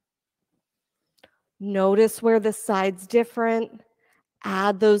 Notice where the side's different.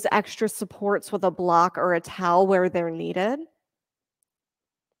 Add those extra supports with a block or a towel where they're needed.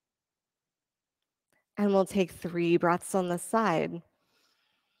 And we'll take 3 breaths on the side.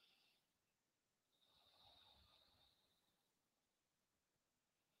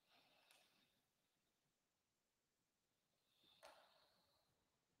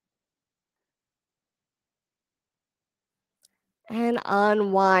 And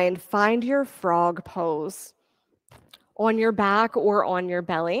unwind. Find your frog pose on your back or on your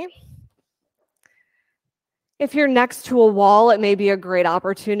belly. If you're next to a wall, it may be a great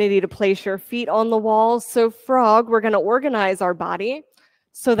opportunity to place your feet on the wall. So frog, we're going to organize our body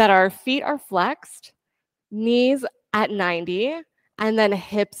so that our feet are flexed, knees at 90, and then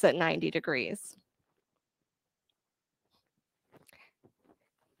hips at 90 degrees.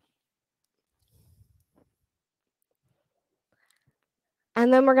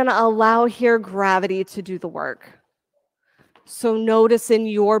 And then we're going to allow here gravity to do the work. So notice in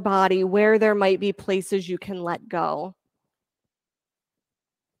your body where there might be places you can let go.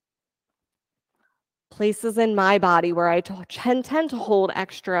 Places in my body where I tend to hold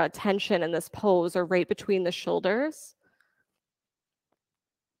extra tension in this pose are right between the shoulders.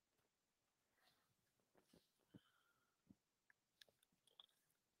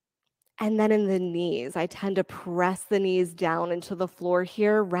 And then in the knees, I tend to press the knees down into the floor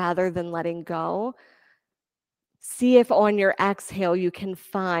here rather than letting go. See if on your exhale you can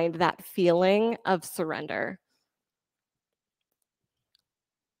find that feeling of surrender.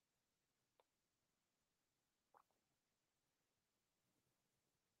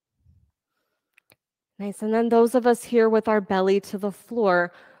 Nice. And then those of us here with our belly to the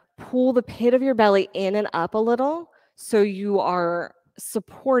floor, pull the pit of your belly in and up a little so you are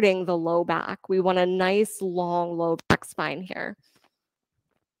supporting the low back. We want a nice, long, low back spine here.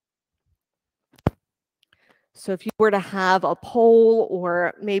 So if you were to have a pole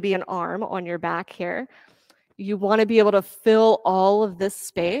or maybe an arm on your back here, you want to be able to fill all of this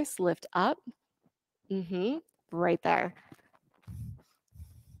space, lift up, right there.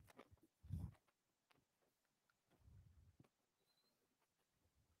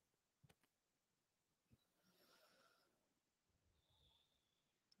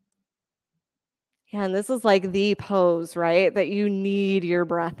 Yeah, and this is like the pose, right? That you need your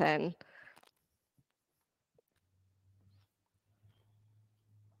breath in.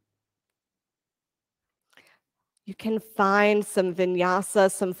 You can find some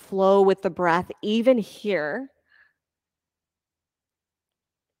vinyasa, some flow with the breath, even here.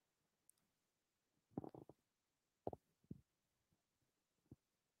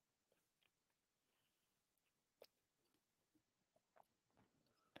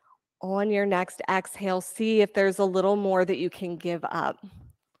 On your next exhale, see if there's a little more that you can give up.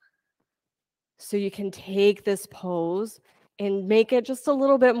 So you can take this pose and make it just a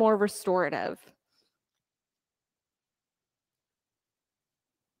little bit more restorative.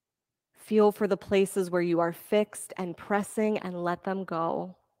 Feel for the places where you are fixed and pressing and let them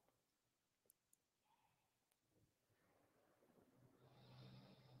go.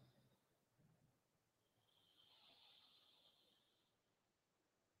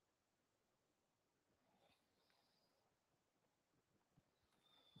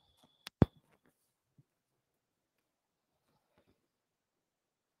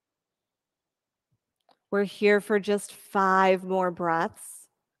 We're here for just 5 more breaths.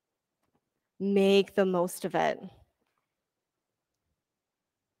 Make the most of it.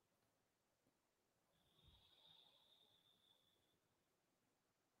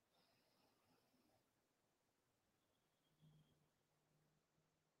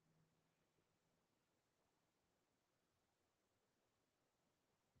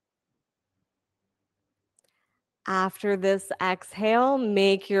 After this exhale,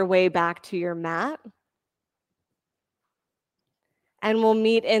 make your way back to your mat. And we'll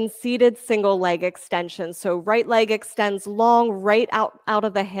meet in seated single leg extension. So right leg extends long, right out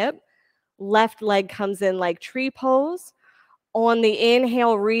of the hip. Left leg comes in like tree pose. On the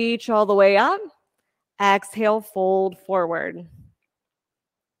inhale, reach all the way up. Exhale, fold forward.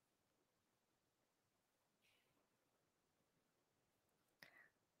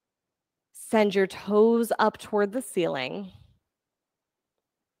 Send your toes up toward the ceiling.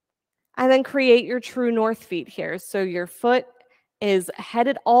 And then create your true north feet here. So your foot is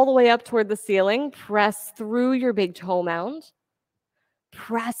headed all the way up toward the ceiling. Press through your big toe mound.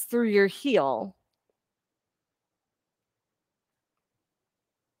 Press through your heel.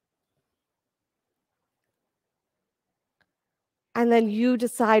 And then you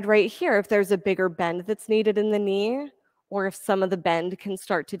decide right here if there's a bigger bend that's needed in the knee or if some of the bend can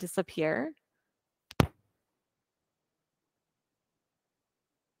start to disappear.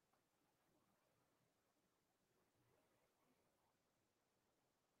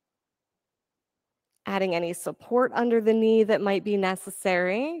 Adding any support under the knee that might be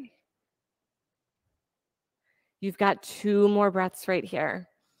necessary. You've got 2 more breaths right here.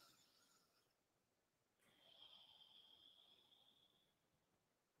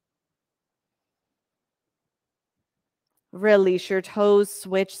 Release your toes,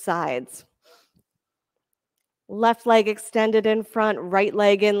 switch sides. Left leg extended in front, right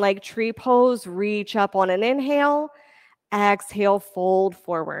leg in like tree pose. Reach up on an inhale. Exhale, fold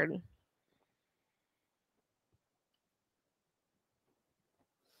forward.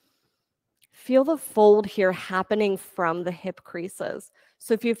 Feel the fold here happening from the hip creases.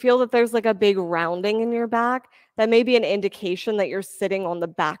 So if you feel that there's like a big rounding in your back, that may be an indication that you're sitting on the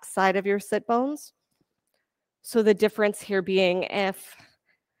back side of your sit bones. So the difference here being if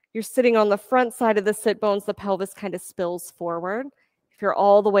you're sitting on the front side of the sit bones, the pelvis kind of spills forward. If you're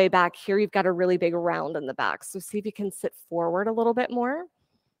all the way back here, you've got a really big round in the back. So see if you can sit forward a little bit more.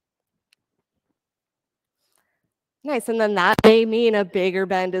 Nice, and then that may mean a bigger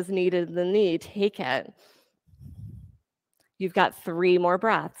bend is needed in the knee. Take it. You've got 3 more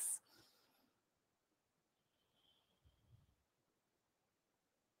breaths.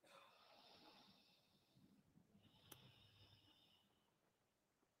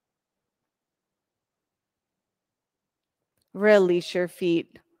 Release your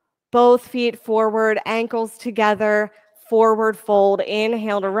feet. Both feet forward, ankles together, forward fold.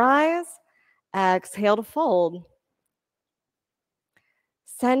 Inhale to rise, exhale to fold.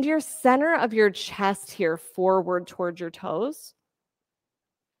 Send your center of your chest here forward towards your toes.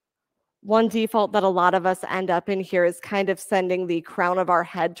 One default that a lot of us end up in here is kind of sending the crown of our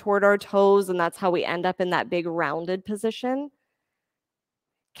head toward our toes, and that's how we end up in that big rounded position.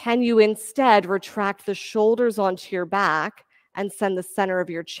 Can you instead retract the shoulders onto your back and send the center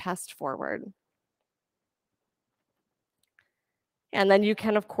of your chest forward? And then you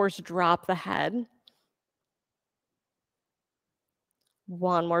can, of course, drop the head.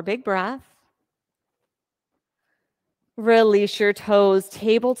 One more big breath. Release your toes,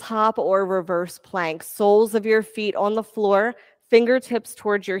 tabletop or reverse plank. Soles of your feet on the floor, fingertips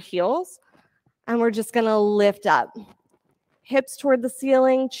towards your heels. And we're just going to lift up. Hips toward the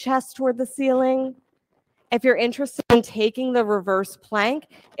ceiling, chest toward the ceiling. If you're interested in taking the reverse plank,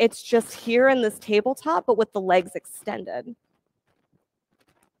 it's just here in this tabletop, but with the legs extended.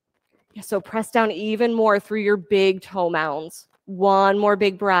 So press down even more through your big toe mounds. One more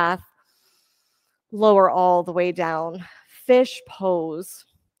big breath. Lower all the way down. Fish pose.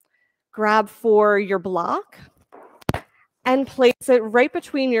 Grab for your block And place it right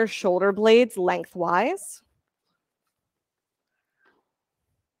between your shoulder blades lengthwise.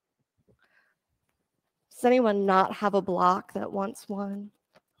 Does anyone not have a block that wants one?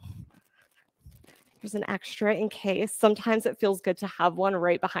 There's an extra in case. Sometimes it feels good to have one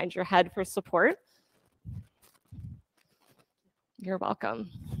right behind your head for support. You're welcome.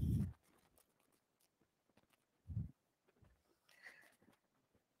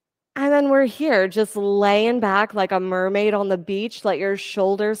 And then we're here, just laying back like a mermaid on the beach. Let your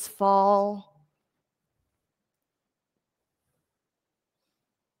shoulders fall.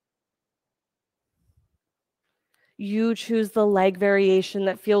 You choose the leg variation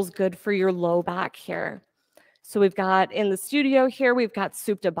that feels good for your low back here. So we've got in the studio here, we've got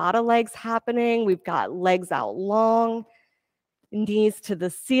Supta Baddha legs happening. We've got legs out long, knees to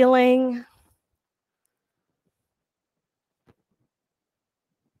the ceiling.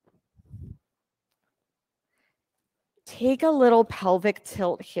 Take a little pelvic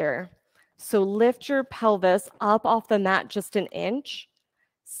tilt here. So lift your pelvis up off the mat just an inch.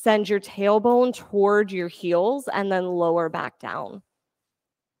 Send your tailbone toward your heels and then lower back down.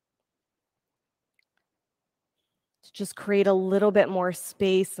 To just create a little bit more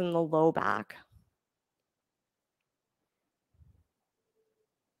space in the low back.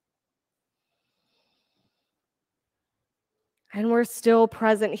 And we're still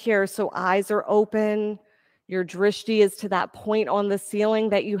present here. So eyes are open. Your drishti is to that point on the ceiling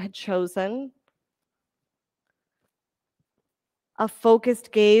that you had chosen. A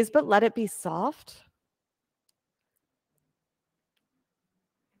focused gaze, but let it be soft.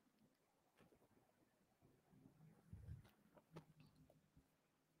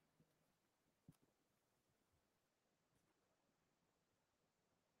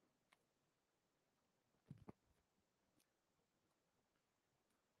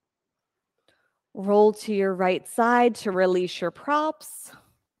 Roll to your right side to release your props.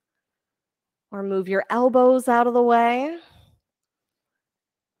 Or move your elbows out of the way.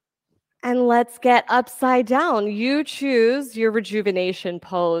 And let's get upside down. You choose your rejuvenation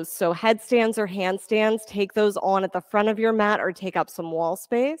pose. So headstands or handstands, take those on at the front of your mat or take up some wall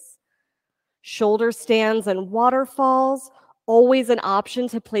space. Shoulder stands and waterfalls, always an option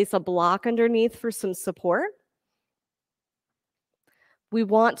to place a block underneath for some support. We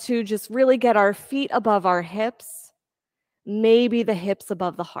want to just really get our feet above our hips, maybe the hips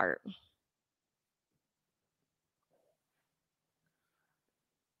above the heart.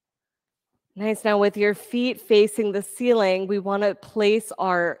 Nice. Now with your feet facing the ceiling, we want to place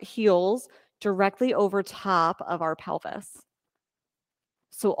our heels directly over top of our pelvis.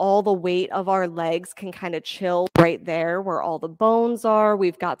 So all the weight of our legs can kind of chill right there where all the bones are.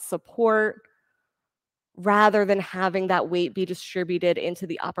 We've got support rather than having that weight be distributed into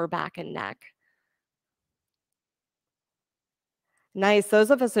the upper back and neck. Nice. Those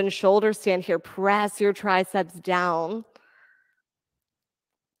of us in shoulder stand here, press your triceps down.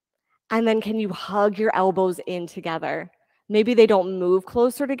 And then can you hug your elbows in together? Maybe they don't move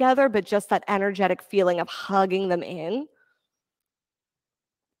closer together, but just that energetic feeling of hugging them in.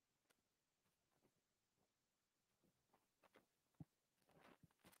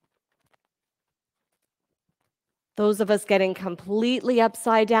 Those of us getting completely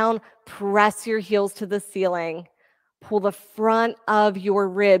upside down, press your heels to the ceiling. Pull the front of your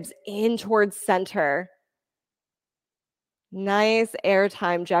ribs in towards center. Nice air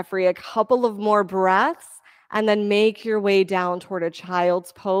time, Jeffrey. A couple of more breaths, and then make your way down toward a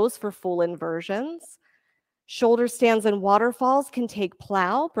child's pose for full inversions. Shoulder stands and waterfalls can take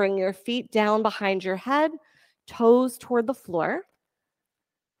plow. Bring your feet down behind your head, toes toward the floor.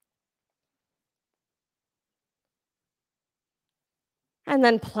 And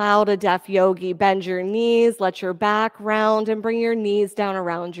then plow to deaf yogi. Bend your knees, let your back round, and bring your knees down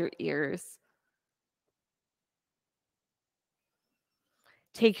around your ears.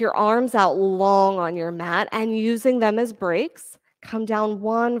 Take your arms out long on your mat and using them as brakes, come down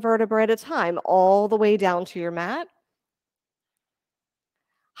one vertebra at a time, all the way down to your mat.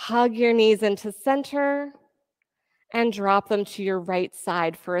 Hug your knees into center and drop them to your right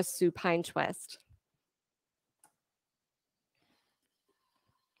side for a supine twist.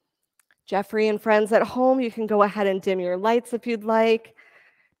 Jeffrey and friends at home, you can go ahead and dim your lights if you'd like.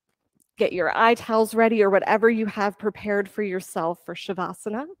 Get your eye towels ready or whatever you have prepared for yourself for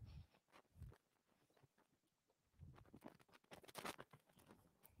Shavasana.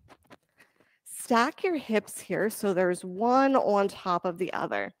 Stack your hips here so there's one on top of the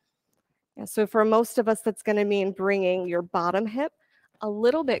other. And so for most of us, that's going to mean bringing your bottom hip a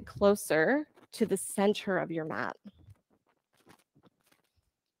little bit closer to the center of your mat.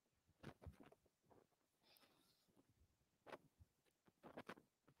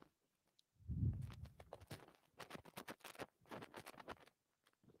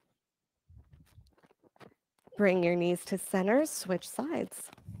 Bring your knees to center, switch sides.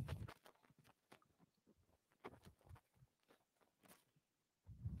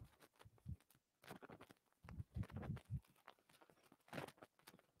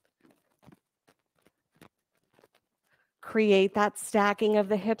 Create that stacking of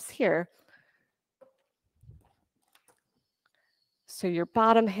the hips here. So your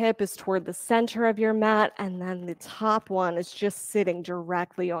bottom hip is toward the center of your mat, and then the top one is just sitting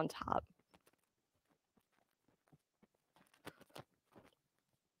directly on top.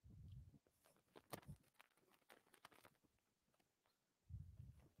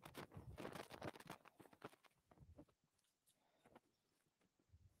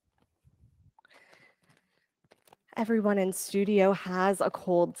 Everyone in studio has a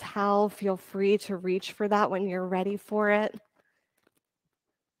cold towel. Feel free to reach for that when you're ready for it.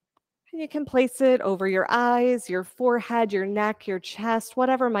 And you can place it over your eyes, your forehead, your neck, your chest,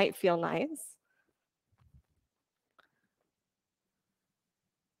 whatever might feel nice.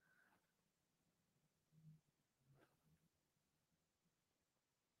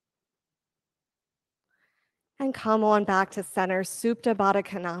 And come on back to center, Supta Baddha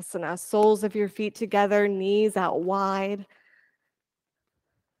Konasana, soles of your feet together, knees out wide.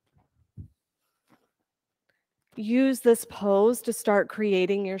 Use this pose to start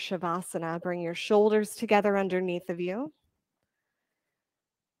creating your Shavasana. Bring your shoulders together underneath of you.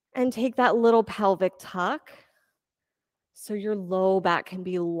 And take that little pelvic tuck so your low back can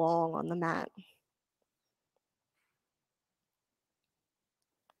be long on the mat.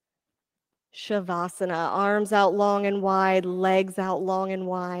 Shavasana, arms out long and wide, legs out long and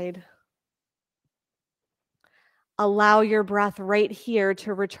wide. Allow your breath right here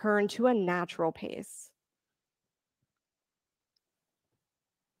to return to a natural pace.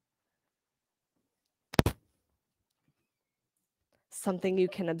 Something you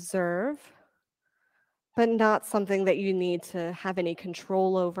can observe, but not something that you need to have any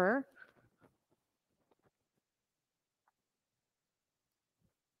control over.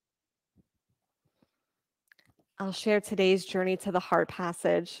 I'll share today's journey to the heart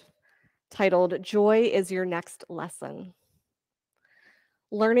passage titled Joy is Your Next Lesson.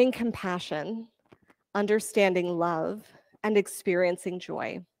 Learning compassion, understanding love, and experiencing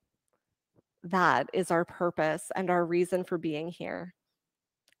joy. That is our purpose and our reason for being here.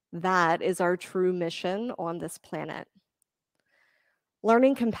 That is our true mission on this planet.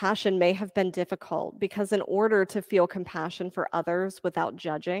 Learning compassion may have been difficult because in order to feel compassion for others without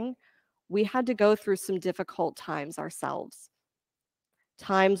judging, we had to go through some difficult times ourselves.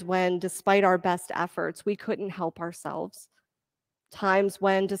 Times when, despite our best efforts, we couldn't help ourselves. Times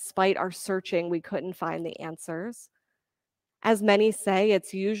when, despite our searching, we couldn't find the answers. As many say,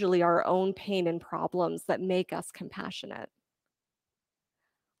 it's usually our own pain and problems that make us compassionate.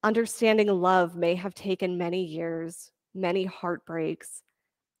 Understanding love may have taken many years, many heartbreaks,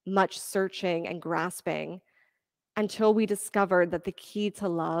 much searching and grasping until we discovered that the key to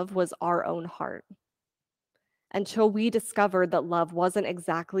love was our own heart. Until we discovered that love wasn't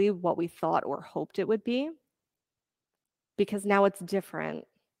exactly what we thought or hoped it would be, because now it's different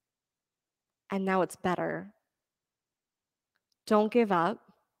and now it's better. Don't give up.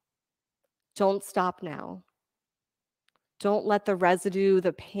 Don't stop now. Don't let the residue,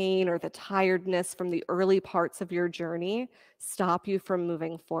 the pain, or the tiredness from the early parts of your journey stop you from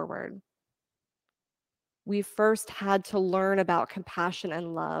moving forward. We first had to learn about compassion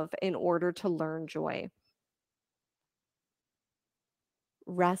and love in order to learn joy.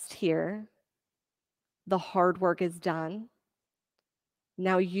 Rest here. The hard work is done.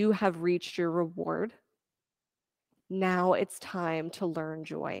 Now you have reached your reward. Now it's time to learn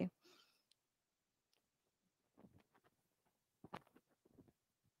joy.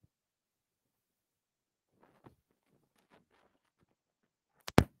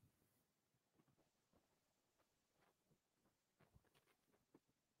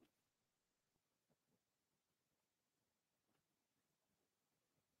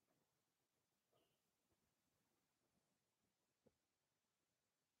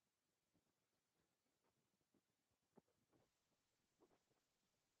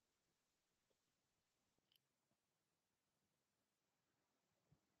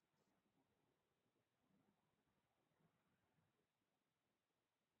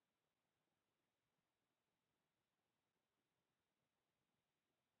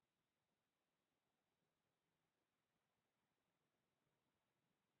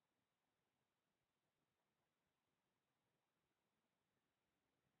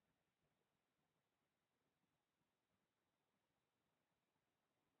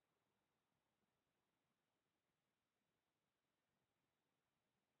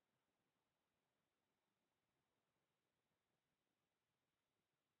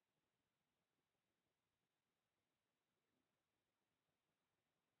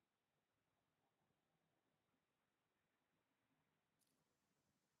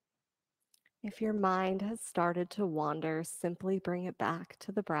 If your mind has started to wander, simply bring it back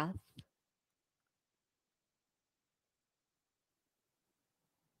to the breath.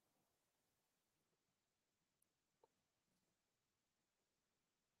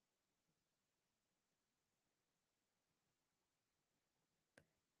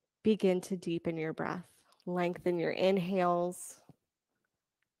 Begin to deepen your breath. Lengthen your inhales.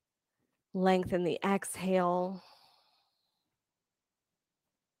 Lengthen the exhale.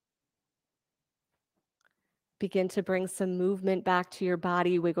 Begin to bring some movement back to your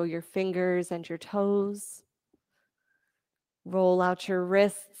body. Wiggle your fingers and your toes. Roll out your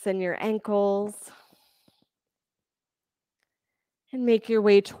wrists and your ankles. And make your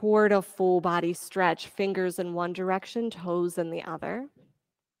way toward a full body stretch. Fingers in one direction, toes in the other.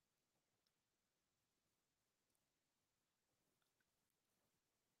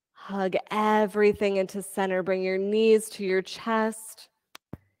 Hug everything into center. Bring your knees to your chest.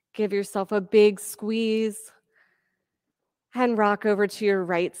 Give yourself a big squeeze. And rock over to your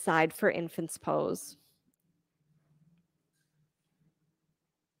right side for infant's pose.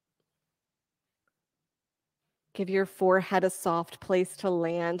 Give your forehead a soft place to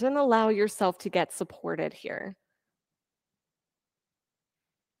land and allow yourself to get supported here.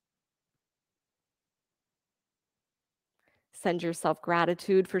 Send yourself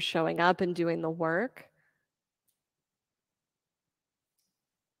gratitude for showing up and doing the work.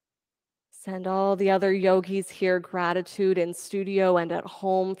 Send all the other yogis here gratitude in studio and at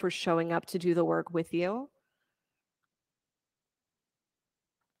home for showing up to do the work with you.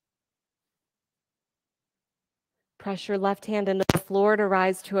 Press your left hand into the floor to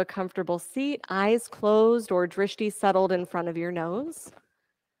rise to a comfortable seat, eyes closed or drishti settled in front of your nose.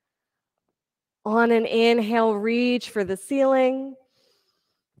 On an inhale, reach for the ceiling.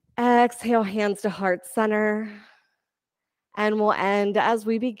 Exhale, hands to heart center. And we'll end as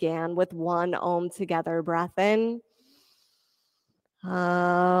we began with one Om together. Breath in.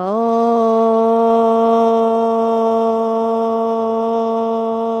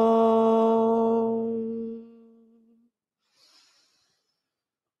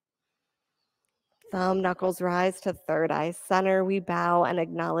 Thumb knuckles rise to third eye center. We bow and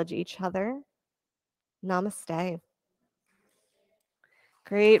acknowledge each other. Namaste.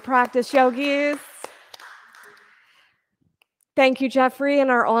 Great practice, yogis. Thank you, Jeffrey, and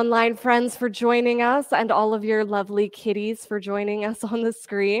our online friends for joining us, and all of your lovely kitties for joining us on the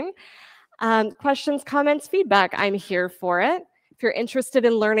screen. Questions, comments, feedback, I'm here for it. If you're interested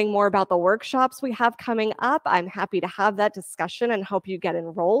in learning more about the workshops we have coming up, I'm happy to have that discussion and help you get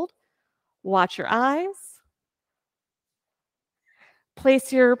enrolled. Watch your eyes.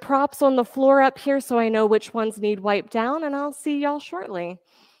 Place your props on the floor up here so I know which ones need wiped down, and I'll see y'all shortly.